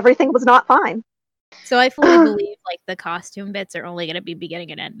 and everything was not fine. So I fully believe like the costume bits are only going to be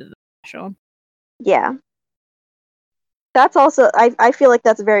beginning and end of the special. Yeah. That's also, I feel like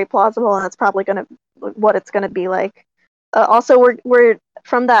that's very plausible, and that's probably what it's going to be like. Also, we're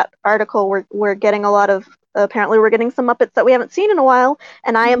from that article, we're getting a lot of, apparently we're getting some Muppets that we haven't seen in a while,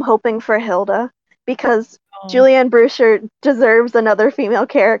 and I am hoping for Hilda, because Julianne Brewster deserves another female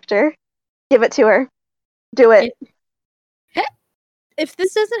character. Give it to her. Do it. If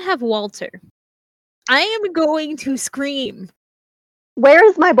this doesn't have Walter, I am going to scream. Where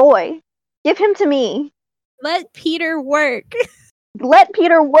is my boy? Give him to me. Let Peter work. Let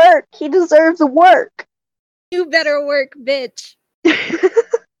Peter work. He deserves work. You better work, bitch.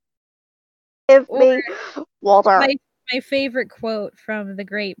 Give me Walter. My favorite quote from the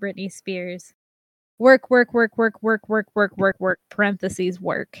great Britney Spears. Work, work, work, work, work, work, work, work, work, parentheses,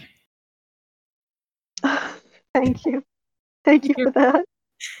 work. Thank you. Thank you for that.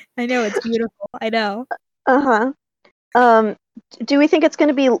 I know, it's beautiful. I know. Uh-huh. Do we think it's going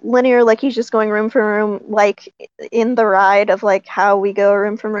to be linear, like he's just going room for room, like in the ride of like how we go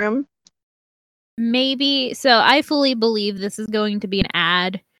room for room? Maybe. So I fully believe this is going to be an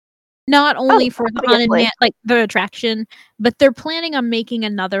ad, not only for the Haunted Mansion, like the attraction, but they're planning on making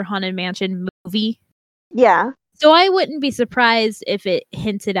another Haunted Mansion movie. Yeah. So I wouldn't be surprised if it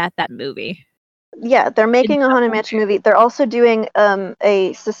hinted at that movie. Yeah, they're making a Haunted Mansion movie. They're also doing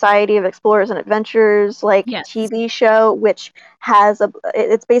a Society of Explorers and Adventurers TV show, which has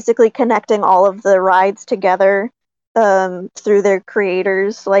it's basically connecting all of the rides together through their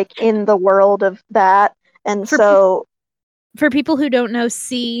creators, like in the world of that. And for people who don't know,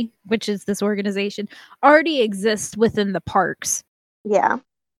 SEA, which is this organization, already exists within the parks. Yeah.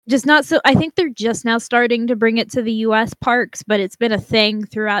 Just not so. I think they're just now starting to bring it to the U.S. parks, but it's been a thing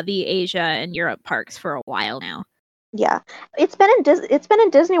throughout the Asia and Europe parks for a while now. Yeah, it's been in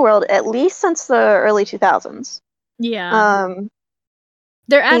Disney World at least since the early 2000s. Yeah.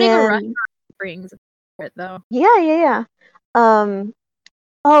 They're adding a Rushmore Springs for it though. Yeah. Oh,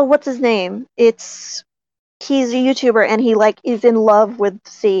 what's his name? He's a YouTuber and he is in love with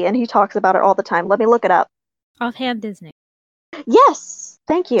SEA and he talks about it all the time. Let me look it up. Offhand Disney. Yes.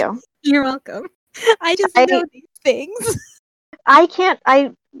 Thank you. You're welcome. I just know these things. I can't.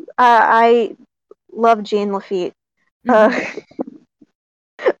 I love Jean Lafitte. Mhm.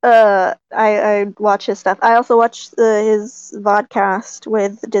 I watch his stuff. I also watch his vodcast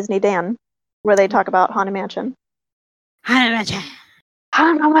with Disney Dan, where they talk about Haunted Mansion. I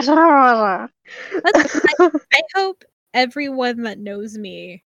hope everyone that knows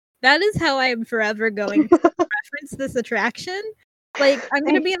me, that is how I am forever going to reference this attraction. Like, I'm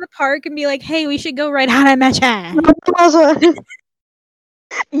gonna be in the park and be like, "Hey, we should go ride Haunted Mansion."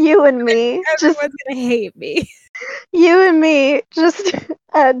 You and me, Everyone's gonna hate me. You and me, just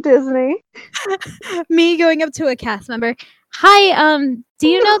at Disney. Me going up to a cast member. Hi, do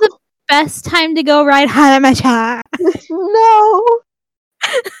you know the best time to go ride Haunted Mansion? No.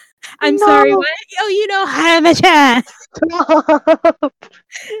 I'm No. sorry, what? Oh, you know Haunted Mansion.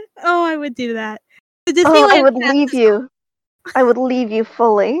 Oh, I would do that. The Disneyland I would leave you. I would leave you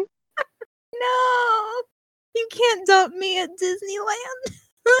fully. No, you can't dump me at Disneyland.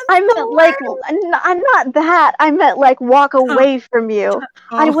 I meant like I'm not that. I meant like walk away from you.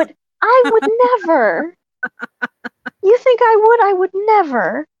 I would never. You think I would? I would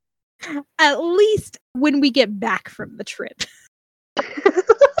never. At least when we get back from the trip.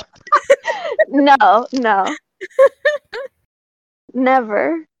 No.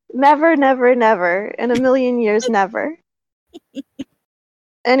 Never. Never. In a million years, never.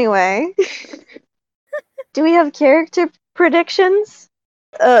 Anyway. Do we have character predictions?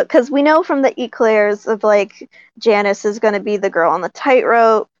 Because we know from the eclairs of like Janice is going to be the girl on the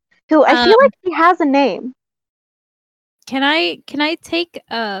tightrope, who I feel like she has a name. Can I take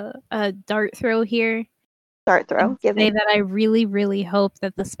a dart throw here? Dart throw. Give me that. I really, really hope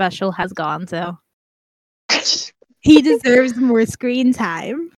that the special has Gonzo. He deserves more screen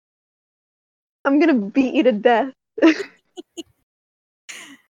time. I'm gonna beat you to death.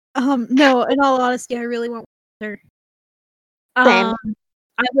 No. In all honesty, I really want her. Same.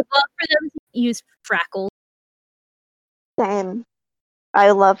 I would love for them to use Frackles. Same.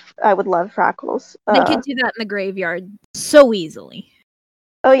 I would love Frackles. They could do that in the graveyard so easily.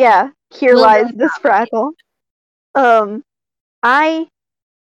 Oh yeah, here lies this Frackle. What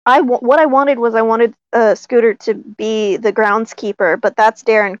I wanted Scooter to be the groundskeeper, but that's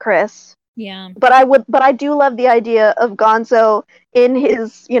Darren Criss. Yeah. But I do love the idea of Gonzo in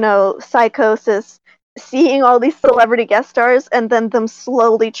his, psychosis, seeing all these celebrity guest stars and then them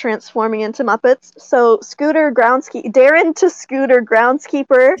slowly transforming into Muppets. So Darren to Scooter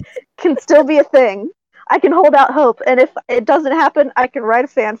groundskeeper can still be a thing. I can hold out hope, and if it doesn't happen, I can write a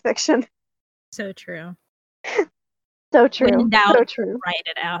fan fiction. So true. So true. When in doubt, so true. Write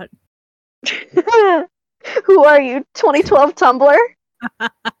it out. Who are you, 2012 Tumblr?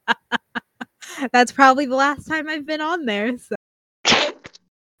 That's probably the last time I've been on there. So.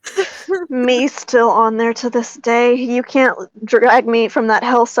 Me still on there to this day. You can't drag me from that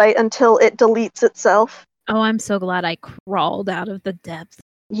hell site until it deletes itself. Oh, I'm so glad I crawled out of the depths.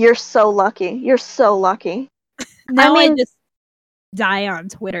 You're so lucky. Now I just die on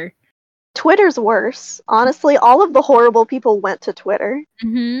Twitter. Twitter's worse. Honestly, all of the horrible people went to Twitter.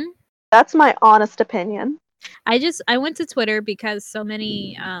 Mm-hmm. That's my honest opinion. I went to Twitter because so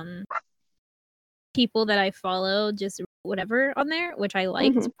many people that I follow just whatever on there, which I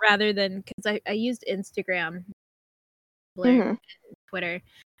liked, rather than because I used Instagram, Twitter.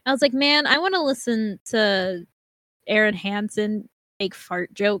 I was like, man, I want to listen to Aaron Hansen make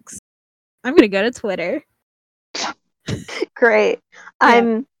fart jokes. I'm gonna go to Twitter. Great.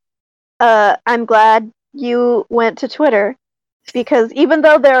 Yeah. I'm glad you went to Twitter, because even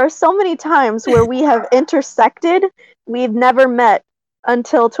though there are so many times where we have intersected, we've never met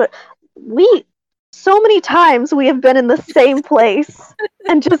until Twitter. So many times we have been in the same place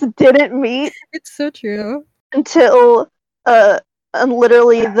and just didn't meet. It's so true. Until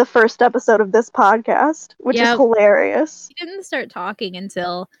literally the first episode of this podcast, which is hilarious. We didn't start talking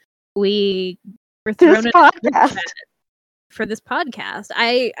until we were thrown in for this podcast.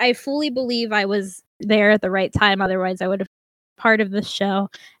 I fully believe I was there at the right time. Otherwise, I would have been part of this show,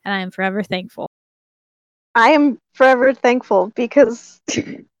 and I am forever thankful. I am forever thankful because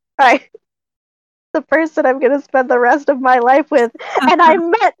the person I'm going to spend the rest of my life with, and I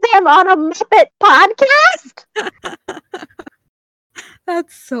met them on a Muppet podcast.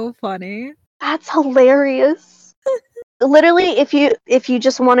 That's so funny. That's hilarious. Literally, if you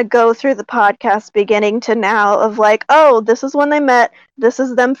just want to go through the podcast beginning to now of like, oh, this is when they met, this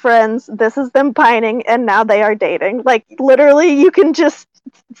is them friends, this is them pining, and now they are dating. Like, literally, you can just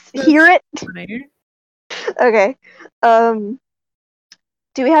hear it. Funny. Okay.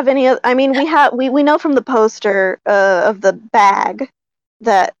 Do we have any? I mean, we know from the poster of the bag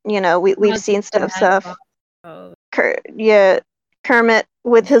that we've seen stuff. Kermit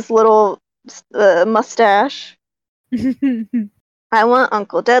with his little mustache. I want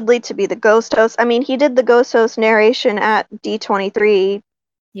Uncle Deadly to be the ghost host. I mean, he did the ghost host narration at D23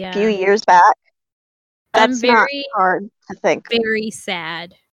 a few years back. That's not hard to think. Very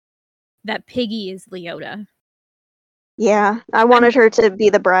sad that Piggy is Leota. Yeah, I wanted her to be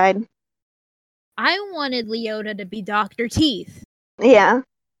the bride. I wanted Leota to be Dr. Teeth. Yeah.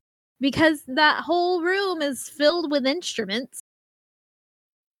 Because that whole room is filled with instruments.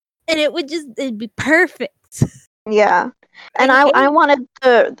 And it'd be perfect. Yeah. And I wanted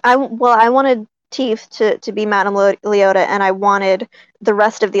Teeth to be Madame Leota, and I wanted the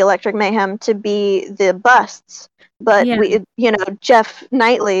rest of the Electric Mayhem to be the busts. But Jeff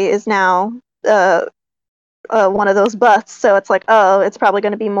Knightley is now one of those busts, so it's like, oh, it's probably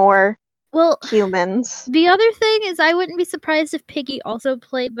going to be more humans. The other thing is, I wouldn't be surprised if Piggy also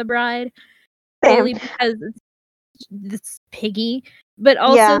played the bride, only because it's Piggy. But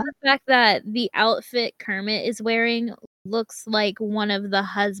also the fact that the outfit Kermit is wearing looks like one of the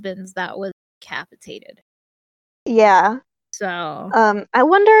husbands that was decapitated. Yeah. So I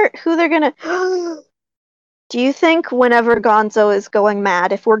wonder who they're gonna. Do you think whenever Gonzo is going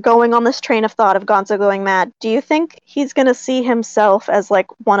mad, if we're going on this train of thought of Gonzo going mad, do you think he's gonna see himself as like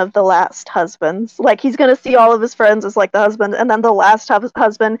one of the last husbands? Like he's gonna see all of his friends as like the husband, and then the last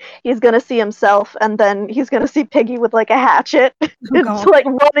husband, he's gonna see himself, and then he's gonna see Piggy with like a hatchet, like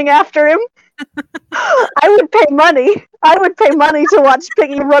running after him. I would pay money. I would pay money to watch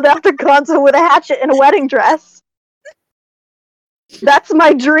Piggy run after Gonzo with a hatchet in a wedding dress. That's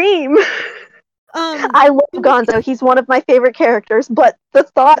my dream. I love Gonzo. He's one of my favorite characters, but the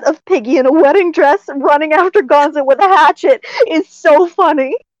thought of Piggy in a wedding dress running after Gonzo with a hatchet is so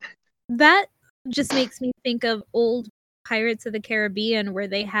funny. That just makes me think of old Pirates of the Caribbean where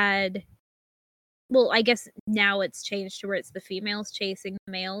they had... Well, I guess now it's changed to where it's the females chasing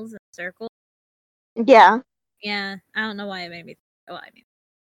the males in a circle. Yeah. Yeah, I don't know why it made me...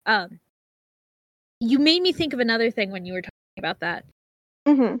 you made me think of another thing when you were talking about that.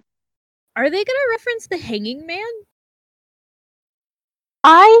 Mm-hmm. Are they going to reference the Hanging Man?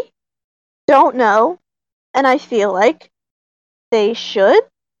 I don't know, and I feel like they should.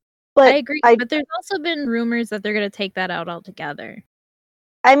 But I agree, but there's also been rumors that they're going to take that out altogether.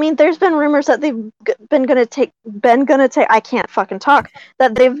 I mean, there's been rumors that they've been going to take. I can't fucking talk.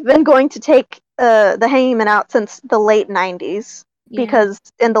 That they've been going to take the Hanging Man out since the late 90s, because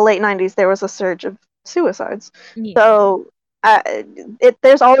in the late 90s there was a surge of suicides. Yeah. So.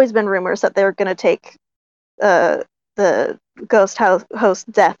 There's always been rumors that they're going to take the ghost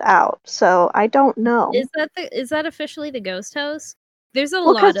host Death out, so I don't know. Is that officially the ghost host? There's a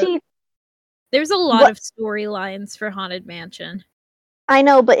lot of storylines for Haunted Mansion. I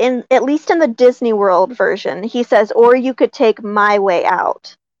know, but at least in the Disney World version, he says, "Or you could take my way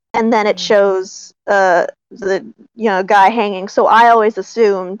out," and then it shows the guy hanging. So I always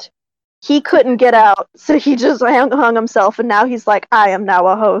assumed he couldn't get out, so he just hung himself, and now he's like, I am now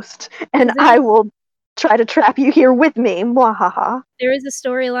a host, and I will try to trap you here with me. Mwahaha. There was a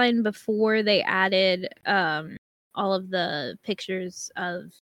storyline before they added all of the pictures of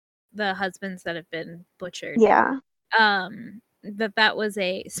the husbands that have been butchered. Yeah. That was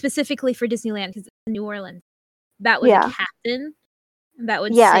specifically for Disneyland, because it's in New Orleans. That was a captain that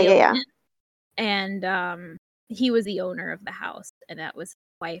would sail in, and he was the owner of the house, and that was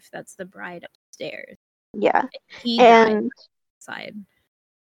wife that's the bride upstairs. Yeah. He died outside.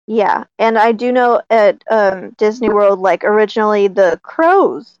 Yeah, and I do know at Disney World, like originally the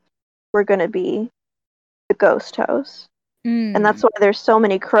crows were going to be the ghost host. And that's why there's so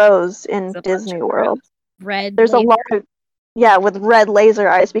many crows in Disney World. There's a lot of with red laser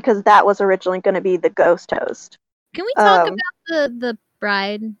eyes, because that was originally going to be the ghost host. Can we talk about the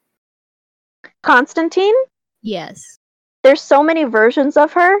bride? Constantine? Yes. There's so many versions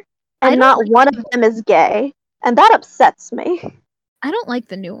of her, and not one of them is gay, and that upsets me. I don't like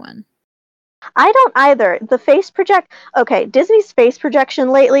the new one. I don't either. The face Disney's face projection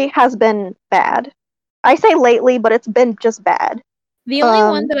lately has been bad. I say lately, but it's been just bad. The only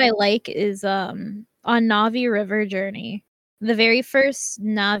one that I like is on Na'vi River Journey. The very first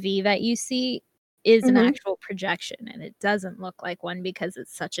Na'vi that you see is an actual projection, and it doesn't look like one because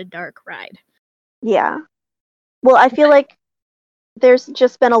it's such a dark ride. Yeah. Well, I feel like there's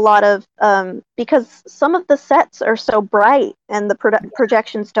just been a lot of because some of the sets are so bright and the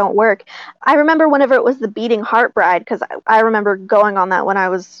projections don't work. I remember whenever it was the Beating Heart Bride, because I remember going on that when I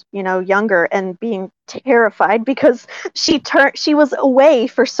was younger and being terrified because she was away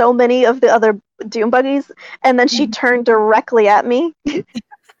for so many of the other Doom buggies, and then she turned directly at me, and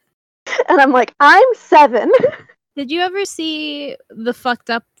I'm like, I'm 7. Did you ever see the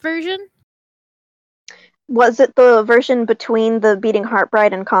fucked up version? Was it the version between the Beating Heart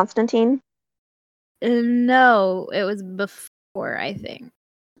Bride and Constantine? No, it was before, I think.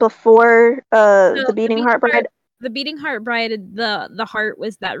 Before So the Beating Heart Bride? The Beating Heart Bride, the heart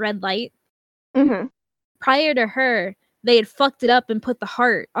was that red light. Mm-hmm. Prior to her, they had fucked it up and put the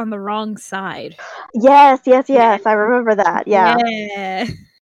heart on the wrong side. Yes. I remember that. Yeah.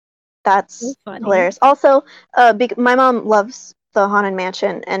 That's So funny. hilarious. Also, my mom loves the Haunted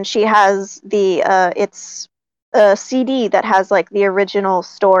Mansion, and she has the it's a CD that has like the original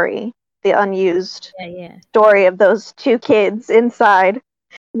story, the unused story of those two kids inside.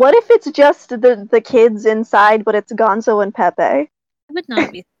 What if it's just the kids inside, but it's Gonzo and Pepe? I would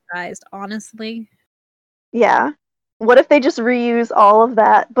not be surprised, honestly. Yeah. What if they just reuse all of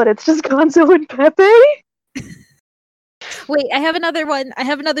that, but it's just Gonzo and Pepe? Wait, I have another one. I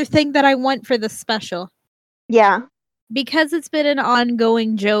have another thing that I want for this special. Yeah. Because it's been an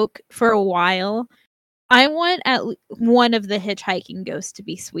ongoing joke for a while, I want one of the hitchhiking ghosts to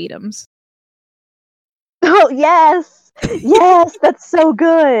be Sweetums. Oh, yes! Yes, that's so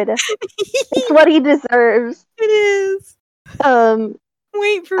good! It's what he deserves. It is.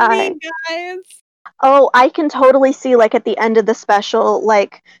 Wait for me, guys. Oh, I can totally see, like, at the end of the special,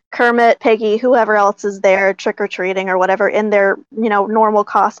 like, Kermit, Piggy, whoever else is there trick-or-treating or whatever, in their, normal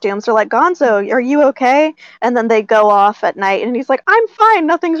costumes. They're like, Gonzo, are you okay? And then they go off at night, and he's like, I'm fine,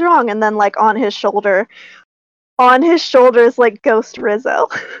 nothing's wrong. And then, like, on his shoulder is, like, Ghost Rizzo.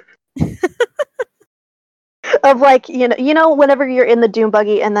 Of, like, whenever you're in the Doom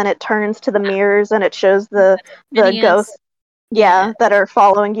Buggy, and then it turns to the mirrors, and it shows the ghosts, that are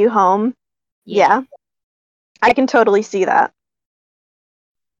following you home. Yeah. I can totally see that.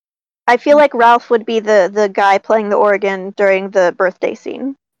 I feel like Ralph would be the guy playing the organ during the birthday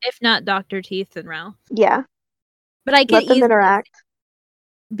scene. If not Dr. Teeth and Ralph. Yeah. But I could let them interact.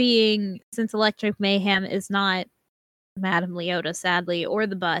 Since Electric Mayhem is not Madame Leota, sadly, or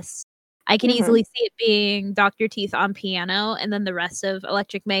the bus, I can easily see it being Dr. Teeth on piano and then the rest of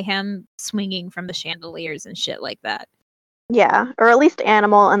Electric Mayhem swinging from the chandeliers and shit like that. Yeah, or at least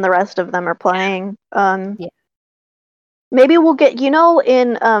Animal and the rest of them are playing. Maybe we'll get,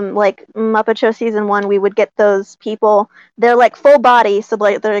 in like Muppet Show season 1, we would get those people. They're like full body, so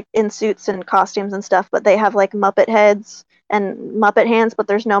like they're in suits and costumes and stuff, but they have like Muppet heads and Muppet hands, but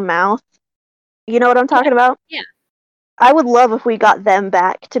there's no mouth. You know what I'm talking about? Yeah. I would love if we got them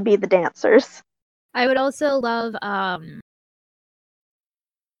back to be the dancers. I would also love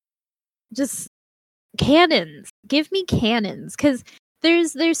just cannons. Give me cannons, because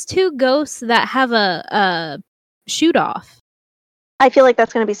there's two ghosts that have a shoot off. I feel like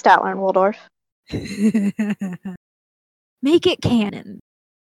that's going to be Statler and Waldorf. Make it canon.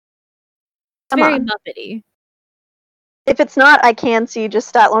 It's very Muppety. If it's not, I can see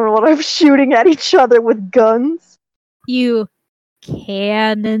just Statler and Waldorf shooting at each other with guns. You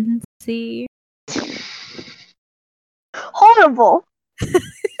can see. Horrible.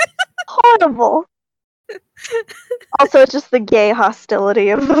 Horrible. Also, just the gay hostility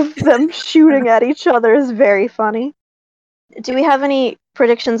of them shooting at each other is very funny. Do we have any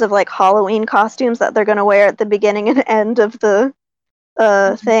predictions of like Halloween costumes that they're going to wear at the beginning and end of the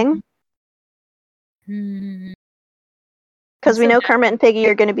thing? Because we know Kermit and Piggy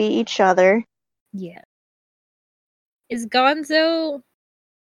are going to be each other. Yeah. Is Gonzo...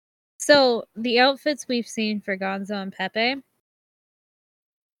 So, the outfits we've seen for Gonzo and Pepe...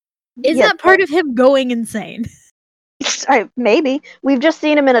 Is that part of him going insane? Maybe. We've just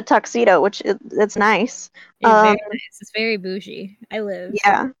seen him in a tuxedo, which it's nice. It's very nice. It's very bougie. I live.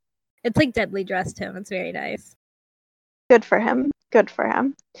 Yeah. It's like Deadly dressed him. It's very nice. Good for him. Good for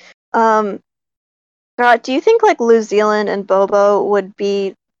him. Do you think like New Zealand and Bobo would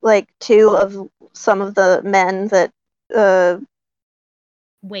be like two of some of the men that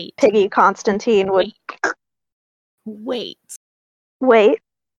Piggy Constantine would Wait.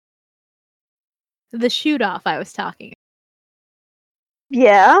 The shoot off I was talking.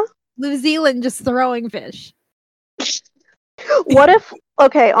 Yeah? New Zealand just throwing fish. What if,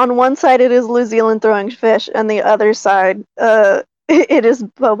 okay, on one side it is New Zealand throwing fish, and the other side, it is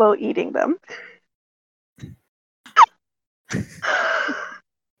Bobo eating them.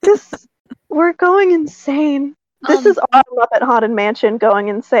 We're going insane. This is our Muppet Haunted Mansion going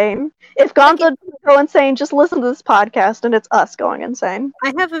insane. If Gonzo doesn't go insane, just listen to this podcast and it's us going insane.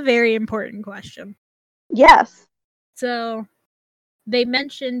 I have a very important question. Yes. So, they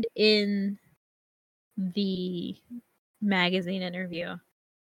mentioned in the magazine interview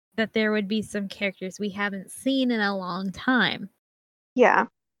that there would be some characters we haven't seen in a long time. Yeah.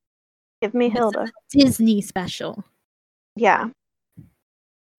 Give me Hilda. Disney special. Yeah.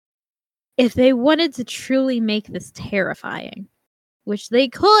 if they wanted to truly make this terrifying, which they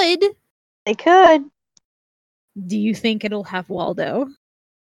could, do you think it'll have Waldo?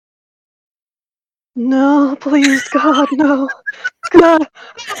 No, please, God, no. God.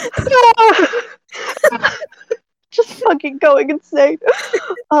 Just fucking going insane.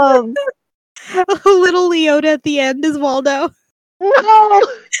 A little Leota at the end is Waldo. No!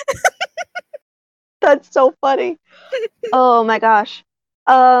 That's so funny. Oh my gosh.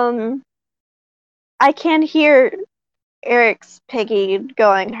 I can hear Eric's Piggy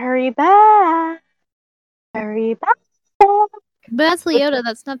going, hurry back. Hurry back. But that's Leota,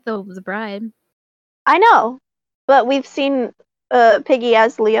 that's not the bride. I know, but we've seen Piggy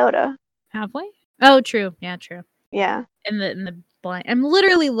as Leota. Have we? Oh, true. Yeah, true. Yeah. In the blind. I'm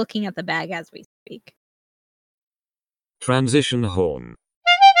literally looking at the bag as we speak. Transition horn.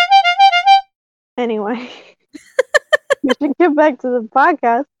 Anyway, we should get back to the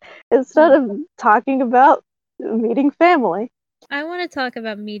podcast instead of talking about meeting family. I want to talk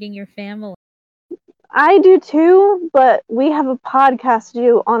about meeting your family. I do too, but we have a podcast to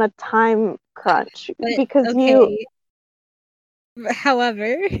do on a time crunch because you.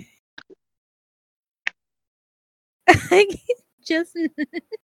 However, just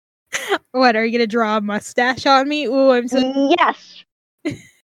what are you gonna draw a mustache on me? Ooh, I'm so yes.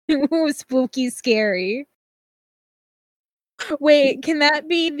 Ooh, spooky, scary. Wait, can that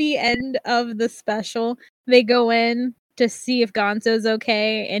be the end of the special? They go in to see if Gonzo's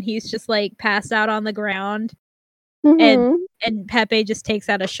okay, and he's just like passed out on the ground. Mm-hmm. And Pepe just takes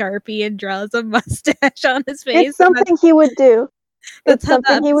out a Sharpie and draws a mustache on his face. It's something he would do. That's it's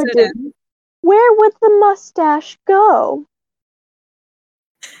something he would do. Ends. Where would the mustache go?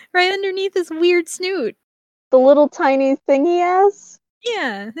 Right underneath his weird snoot. The little tiny thing he has?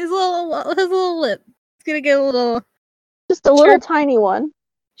 Yeah, his little lip. It's gonna get a little... Just a little tiny one.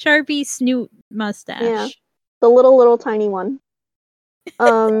 Sharpie snoot mustache. Yeah, the little tiny one.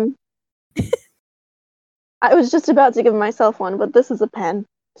 I was just about to give myself one, but this is a pen.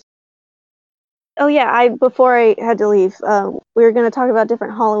 Oh yeah, before I had to leave, we were going to talk about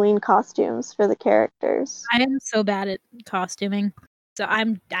different Halloween costumes for the characters. I am so bad at costuming, so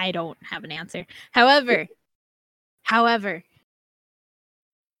I don't have an answer. However,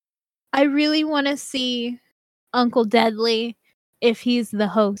 I really want to see Uncle Deadly, if he's the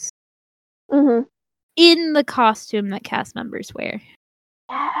host, in the costume that cast members wear.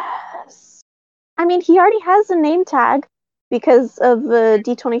 Yes. I mean, he already has a name tag because of the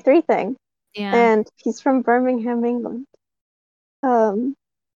D23 thing. Yeah. And he's from Birmingham, England.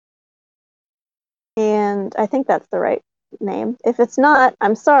 And I think that's the right name. If it's not,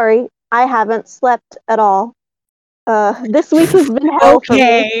 I'm sorry. I haven't slept at all. This week has been hell for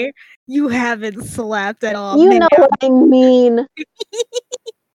me. You haven't slept at all. You know what I mean.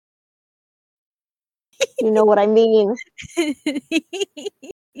 You know what I mean.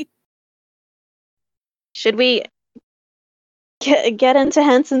 Should we get into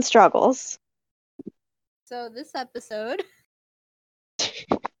Henson struggles? So this episode...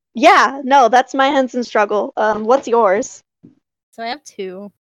 Yeah, no, that's my Henson struggle. What's yours? So I have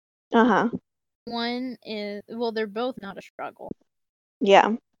two. Uh-huh. One is... Well, they're both not a struggle.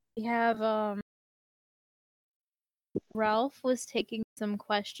 Yeah. We have, Ralph was taking some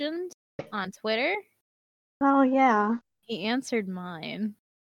questions on Twitter. Oh, yeah. He answered mine.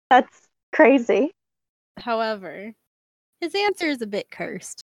 That's crazy. However, his answer is a bit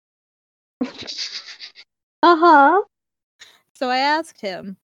cursed. Uh-huh. So I asked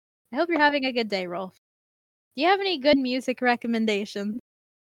him, I hope you're having a good day, Rolf. Do you have any good music recommendations?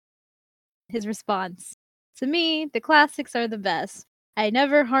 His response, to me, the classics are the best. I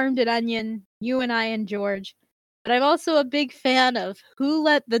never harmed an onion, You and I and George, but I'm also a big fan of Who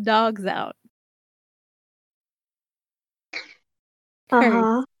Let the Dogs Out.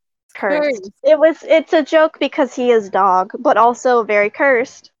 Uh-huh. Cursed. It's a joke because he is dog, but also very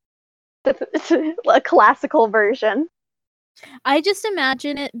cursed. It's a classical version. I just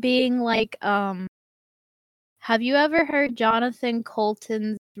imagine it being like, have you ever heard Jonathan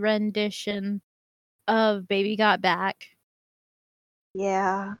Colton's rendition of Baby Got Back?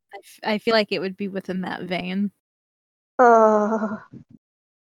 Yeah. I feel like it would be within that vein. No.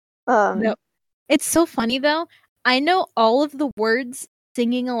 It's so funny though. I know all of the words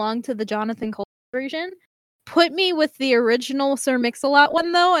singing along to the Jonathan Colton version. Put me with the original Sir Mix-a-Lot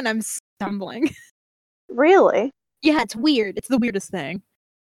one though, and I'm stumbling. Really? Yeah, it's weird. It's the weirdest thing.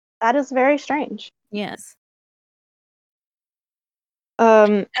 That is very strange. Yes.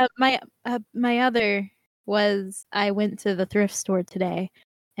 My other was I went to the thrift store today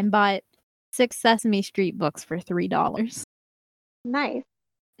and bought 6 Sesame Street books for $3. Nice.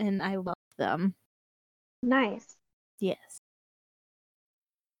 And I love them. Nice. Yes.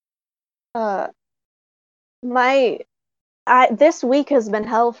 This week has been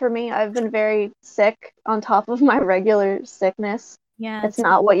hell for me. I've been very sick on top of my regular sickness. Yeah. It's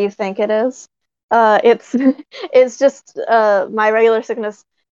not what you think it is. It's it's just my regular sickness.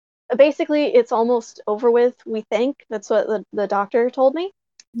 Basically, it's almost over with, we think. That's what the doctor told me.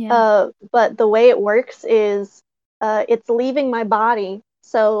 Yeah. But the way it works is it's leaving my body.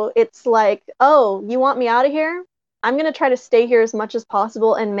 So it's like, oh, you want me out of here? I'm going to try to stay here as much as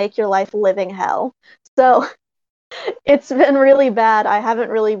possible and make your life living hell. So it's been really bad. I haven't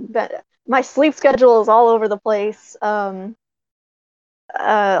really been. My sleep schedule is all over the place. A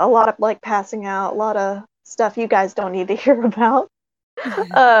lot of like passing out, a lot of stuff you guys don't need to hear about.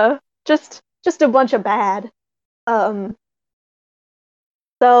 Just a bunch of bad. So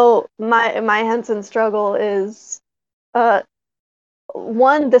my Henson struggle is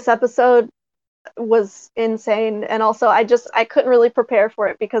one, this episode was insane, and also I couldn't really prepare for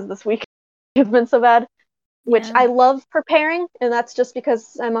it because this week has been so bad. Which Yeah. I love preparing, and that's just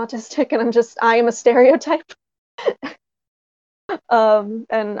because I'm autistic and I am a stereotype.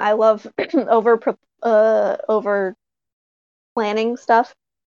 And I love over planning stuff.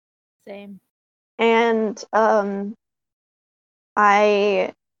 Same. And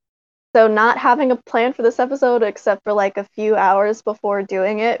so not having a plan for this episode except for like a few hours before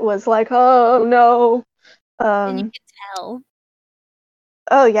doing it was like, oh no. And you can tell.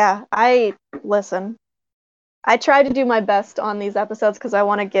 Oh yeah, listen. I try to do my best on these episodes because I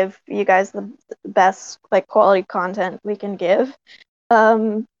want to give you guys the best like quality content we can give.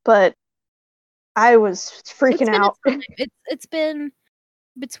 But I was freaking out. It's been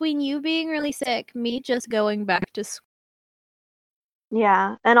between you being really sick, me just going back to school.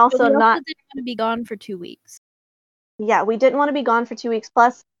 Yeah, and also But we not. also didn't want to be gone for 2 weeks. Yeah, we didn't want to be gone for 2 weeks.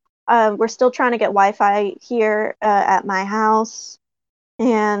 Plus, we're still trying to get Wi-Fi here at my house,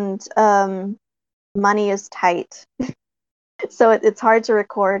 and money is tight. So it's hard to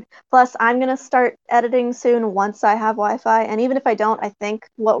record. Plus, I'm going to start editing soon once I have Wi-Fi. And even if I don't, I think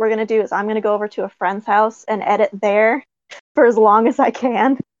what we're going to do is I'm going to go over to a friend's house and edit there for as long as I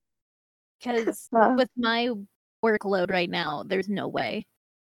can. Because with my workload right now, there's no way.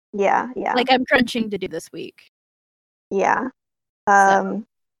 Yeah. Like, I'm crunching to do this week. Yeah.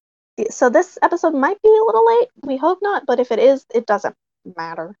 So this episode might be a little late. We hope not, but if it is, it doesn't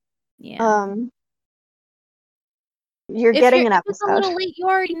matter. Yeah. You're getting an episode. If it's a little late, you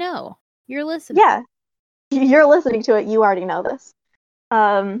already know. You're listening. Yeah. You're listening to it. You already know this.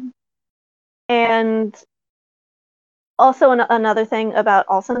 And also another thing about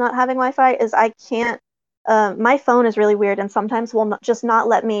also not having Wi-Fi is I can't. My phone is really weird and sometimes will just not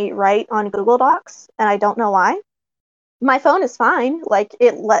let me write on Google Docs, and I don't know why. My phone is fine. Like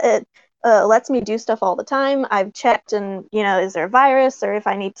it lets me do stuff all the time. I've checked, and is there a virus or if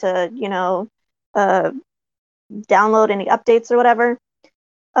I need to download any updates or whatever.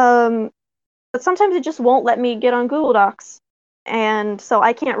 But sometimes it just won't let me get on Google Docs, and so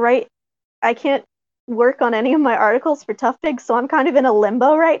I can't work on any of my articles for Tough Pig, so I'm kind of in a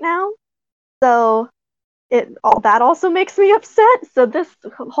limbo right now. So that also makes me upset. So this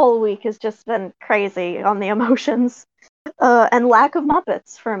whole week has just been crazy on the emotions. And lack of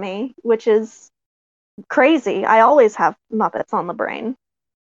Muppets for me, which is crazy. I always have Muppets on the brain.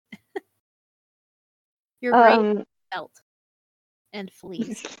 Your brain felt and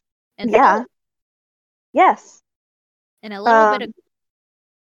fleas. And yeah. glue. Yes. And a little bit of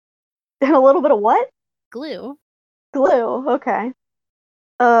and a little bit of what? Glue. Glue. Okay.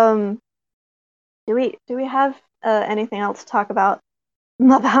 Do we have anything else to talk about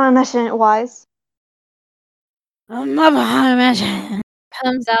Muppet Mission wise? Muppet Mission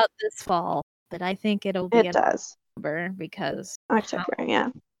comes out this fall, but I think it'll be in October because October, yeah.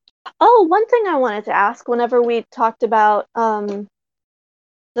 Oh, one thing I wanted to ask whenever we talked about the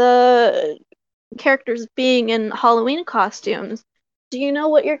characters being in Halloween costumes, do you know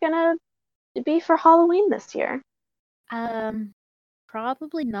what you're gonna be for Halloween this year?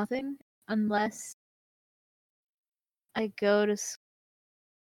 Probably nothing unless I go to school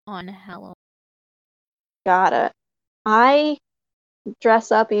on Halloween. Got it. I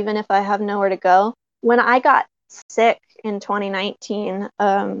dress up even if I have nowhere to go. When I got sick in 2019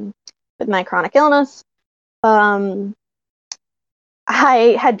 with my chronic illness, I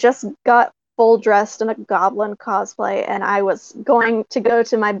had just got full dressed in a goblin cosplay, and I was going to go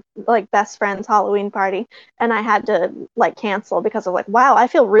to my best friend's Halloween party, and I had to cancel because of wow, I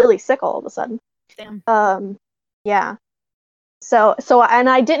feel really sick all of a sudden. Damn. Yeah. So and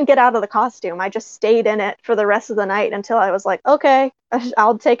I didn't get out of the costume. I just stayed in it for the rest of the night until I was like, okay,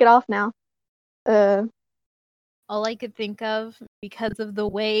 I'll take it off now. All I could think of, because of the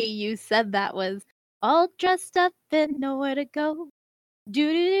way you said that, was all dressed up and nowhere to go.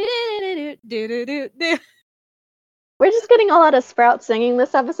 Do do do do do do do. We're just getting a lot of Sprout singing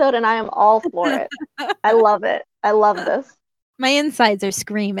this episode, and I am all for it. I love it. I love this. My insides are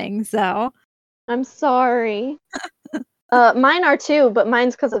screaming, so. I'm sorry. Mine are too, but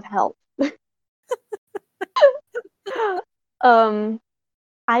mine's because of health.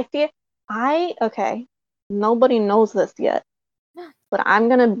 Okay. Nobody knows this yet, but I'm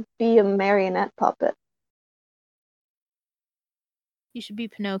gonna be a marionette puppet. You should be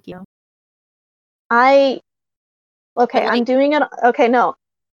Pinocchio. I'm like- doing it. Okay, no.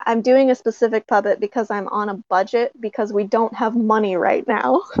 I'm doing a specific puppet because I'm on a budget because we don't have money right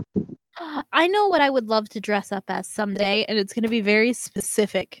now. I know what I would love to dress up as someday, and it's going to be very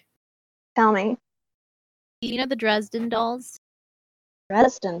specific. Tell me. You know the Dresden dolls?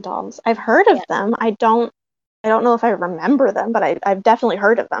 Dresden dolls. I've heard of them. I don't know if I remember them, but I've definitely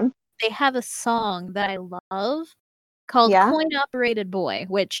heard of them. They have a song that I love called Coin Operated Boy,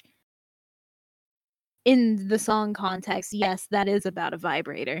 which in the song context, yes, that is about a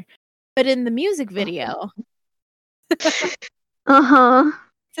vibrator. But in the music video, uh-huh.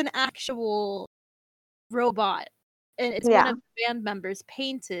 It's an actual robot. And it's one of the band members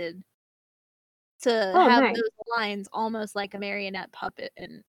painted to have those lines almost like a marionette puppet.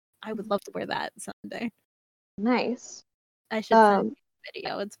 And I would love to wear that someday. Nice. I should send you a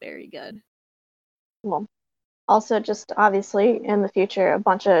video. It's very good. Well, also just obviously in the future, a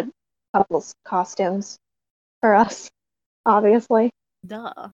bunch of couples costumes for us, obviously.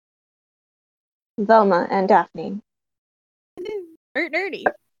 Duh. Velma and Daphne. Bert and Ernie.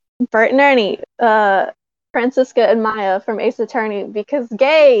 Bert and Ernie. Francisca and Maya from Ace Attorney because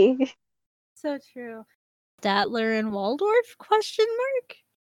gay. So true. Statler and Waldorf? Question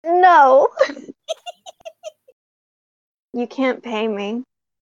mark? No. You can't pay me.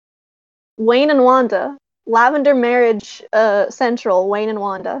 Wayne and Wanda. Lavender Marriage Central, Wayne and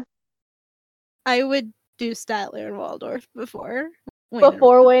Wanda. I would do Statler and Waldorf before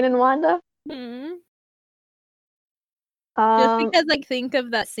Wayne and Wanda? Mm-hmm. Just because I think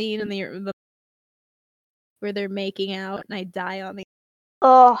of that scene in the where they're making out and I die on the.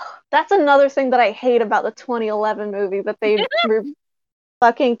 Oh, that's another thing that I hate about the 2011 movie, that they were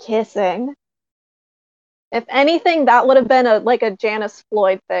fucking kissing. If anything, that would have been a Janice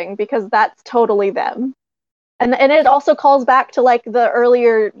Floyd thing, because that's totally them. And it also calls back to like the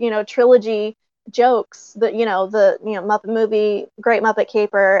earlier, trilogy jokes that, the Muppet Movie, Great Muppet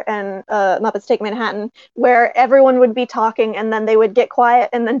Caper, and Muppets Take Manhattan, where everyone would be talking and then they would get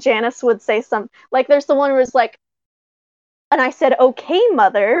quiet and then Janice would say something. Like there's the one where it's like, and I said, okay,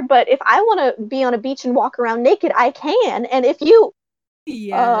 mother, but if I want to be on a beach and walk around naked, I can. And if you,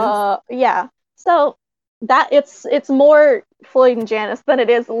 yeah. So that it's more Floyd and Janice than it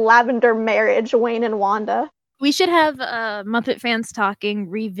is Lavender Marriage, Wayne and Wanda. We should have Muppet Fans Talking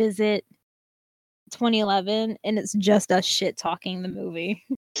revisit 2011, and it's just us shit talking the movie.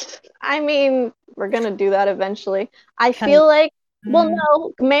 I mean, we're gonna do that eventually. I feel like, well,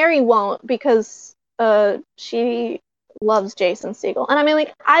 no, Mary won't, because she loves Jason Segel, and I mean,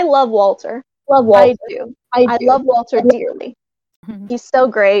 like, I love Walter. I do. I love Walter dearly. He's so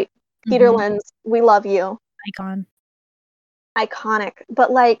great. Peter Lenz, we love you. Iconic.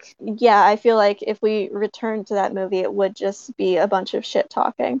 But like, yeah, I feel like if we return to that movie, it would just be a bunch of shit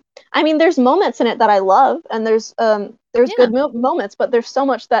talking. I mean, there's moments in it that I love, and there's good moments, but there's so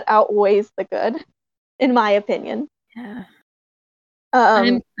much that outweighs the good, in my opinion. Yeah.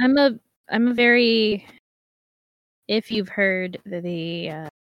 I'm a very, if you've heard the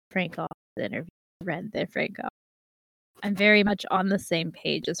Frank Oz interview, read the Frank Oz, I'm very much on the same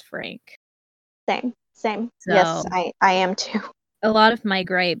page as Frank. Same. So, yes, I am too. A lot of my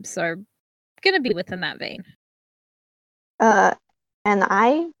gripes are going to be within that vein. And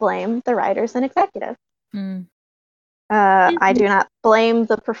I blame the writers and executives. I do not blame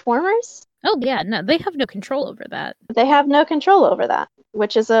the performers. Oh, yeah, no, they have no control over that. They have no control over that,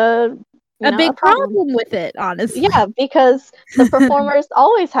 which is a big problem with it, honestly. Yeah, because the performers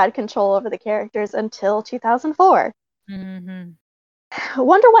always had control over the characters until 2004. I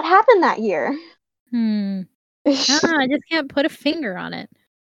wonder what happened that year. I just can't put a finger on it.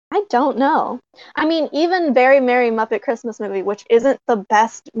 I don't know. I mean, even Very Merry Muppet Christmas Movie, which isn't the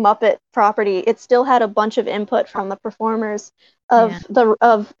best Muppet property, it still had a bunch of input from the performers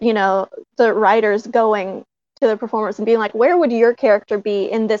the writers going to the performers and being like, where would your character be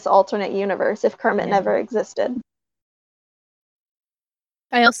in this alternate universe if Kermit never existed?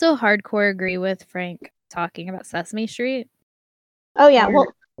 I also hardcore agree with Frank talking about Sesame Street. Oh yeah, well,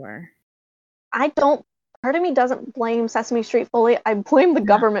 part of me doesn't blame Sesame Street fully. I blame the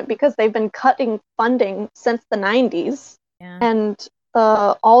government because they've been cutting funding since the 90s. Yeah. And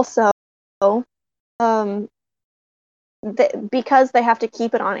also, because they have to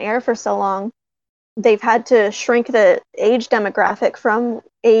keep it on air for so long, they've had to shrink the age demographic from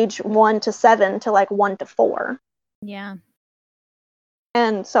age 1 to 7 to like 1 to 4. Yeah.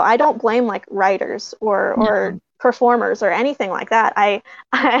 And so I don't blame like writers or performers or anything like that.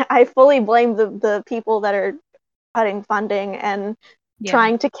 I fully blame the people that are cutting funding and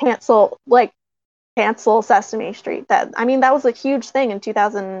trying to cancel Sesame Street. That was a huge thing in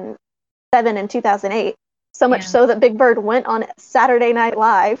 2007 and 2008. So much so that Big Bird went on Saturday Night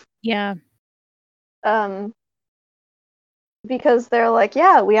Live. Yeah. Because they're like,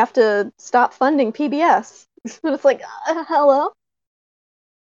 yeah, we have to stop funding PBS. But it's like, hello?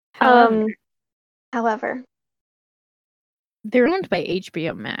 However, they're owned by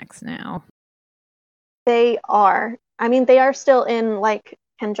HBO Max now. They are. I mean, they are still in like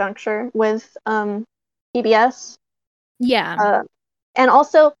conjuncture with PBS. Yeah. And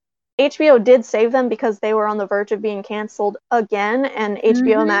also HBO did save them because they were on the verge of being canceled again, and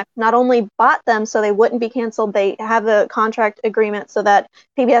HBO Max not only bought them so they wouldn't be canceled, they have a contract agreement so that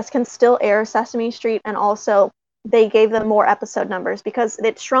PBS can still air Sesame Street, and also they gave them more episode numbers because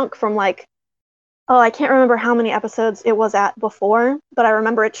it shrunk from like, I can't remember how many episodes it was at before, but I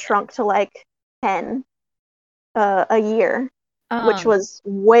remember it shrunk to like 10 a year, which was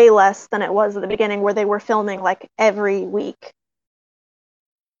way less than it was at the beginning where they were filming like every week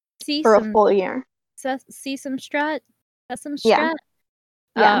for a full year. Sesame Street?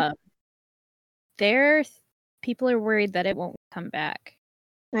 Yeah. People are worried that it won't come back.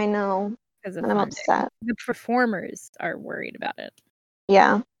 I know. Because of I'm upset. The performers are worried about it.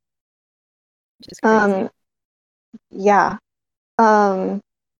 Yeah. Which is crazy. Yeah.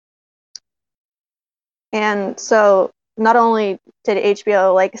 And so not only did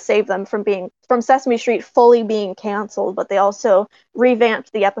HBO like save them from Sesame Street fully being canceled, but they also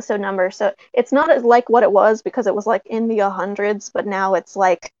revamped the episode number. So it's not like what it was because it was like in the 100s, but now it's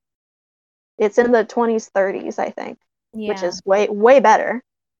like it's in the 20s, 30s, I think, which is way better.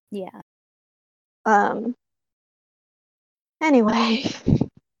 Yeah. Anyway,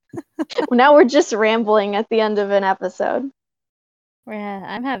 now we're just rambling at the end of an episode. Yeah,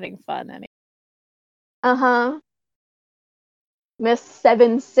 I'm having fun anyway. Miss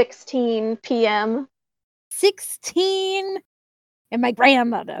 7:16 p.m. 16 and my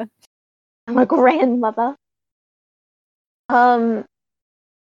grandmother. I'm a grandmother.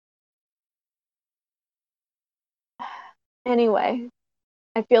 Anyway,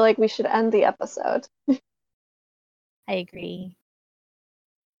 I feel like we should end the episode. I agree.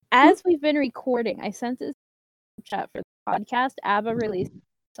 As we've been recording, I sent this chat for the podcast. ABBA released a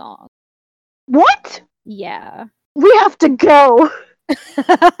song. What? Yeah. We have to go. We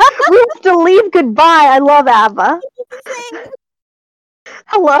have to leave. Goodbye. I love ABBA.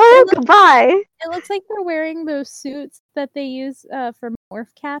 Hello. Goodbye. It looks like they're wearing those suits that they use for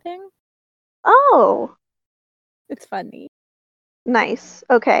morph catting. Oh. It's funny. Nice.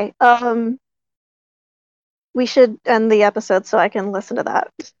 Okay. We should end the episode so I can listen to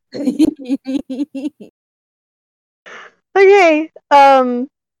that. Okay.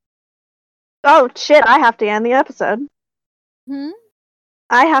 Oh shit, I have to end the episode.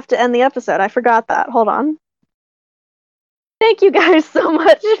 I have to end the episode. I forgot that. Hold on. Thank you guys so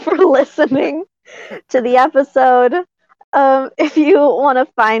much for listening to the episode. If you want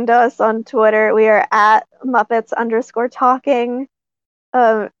to find us on Twitter, we are at Muppets_talking.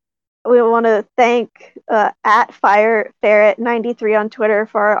 We want to thank at Fire Ferret 93 on Twitter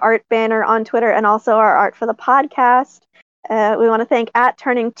for our art banner on Twitter and also our art for the podcast. We want to thank at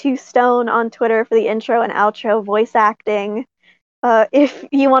Turning to Stone on Twitter for the intro and outro voice acting. If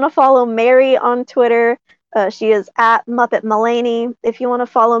you want to follow Mary on Twitter, she is at Muppet Mulaney. If you want to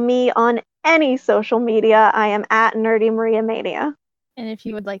follow me on any social media, I am at Nerdy Maria Mania. And if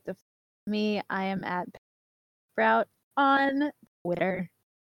you would like to follow me, I am at Sprout on Twitter.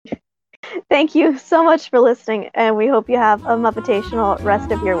 Thank you so much for listening, and we hope you have a Muppetational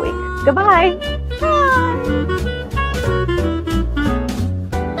rest of your week. Goodbye! Bye!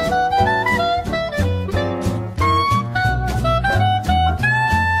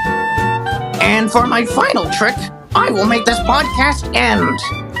 And for my final trick, I will make this podcast end.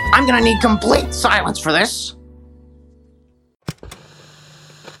 I'm gonna need complete silence for this.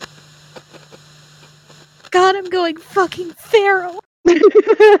 God, I'm going fucking feral.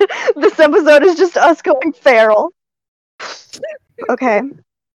 This episode is just us going feral. Okay.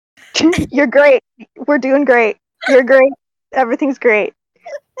 You're great. We're doing great. You're great. Everything's great.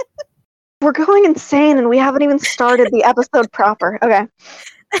 We're going insane and we haven't even started the episode proper. Okay.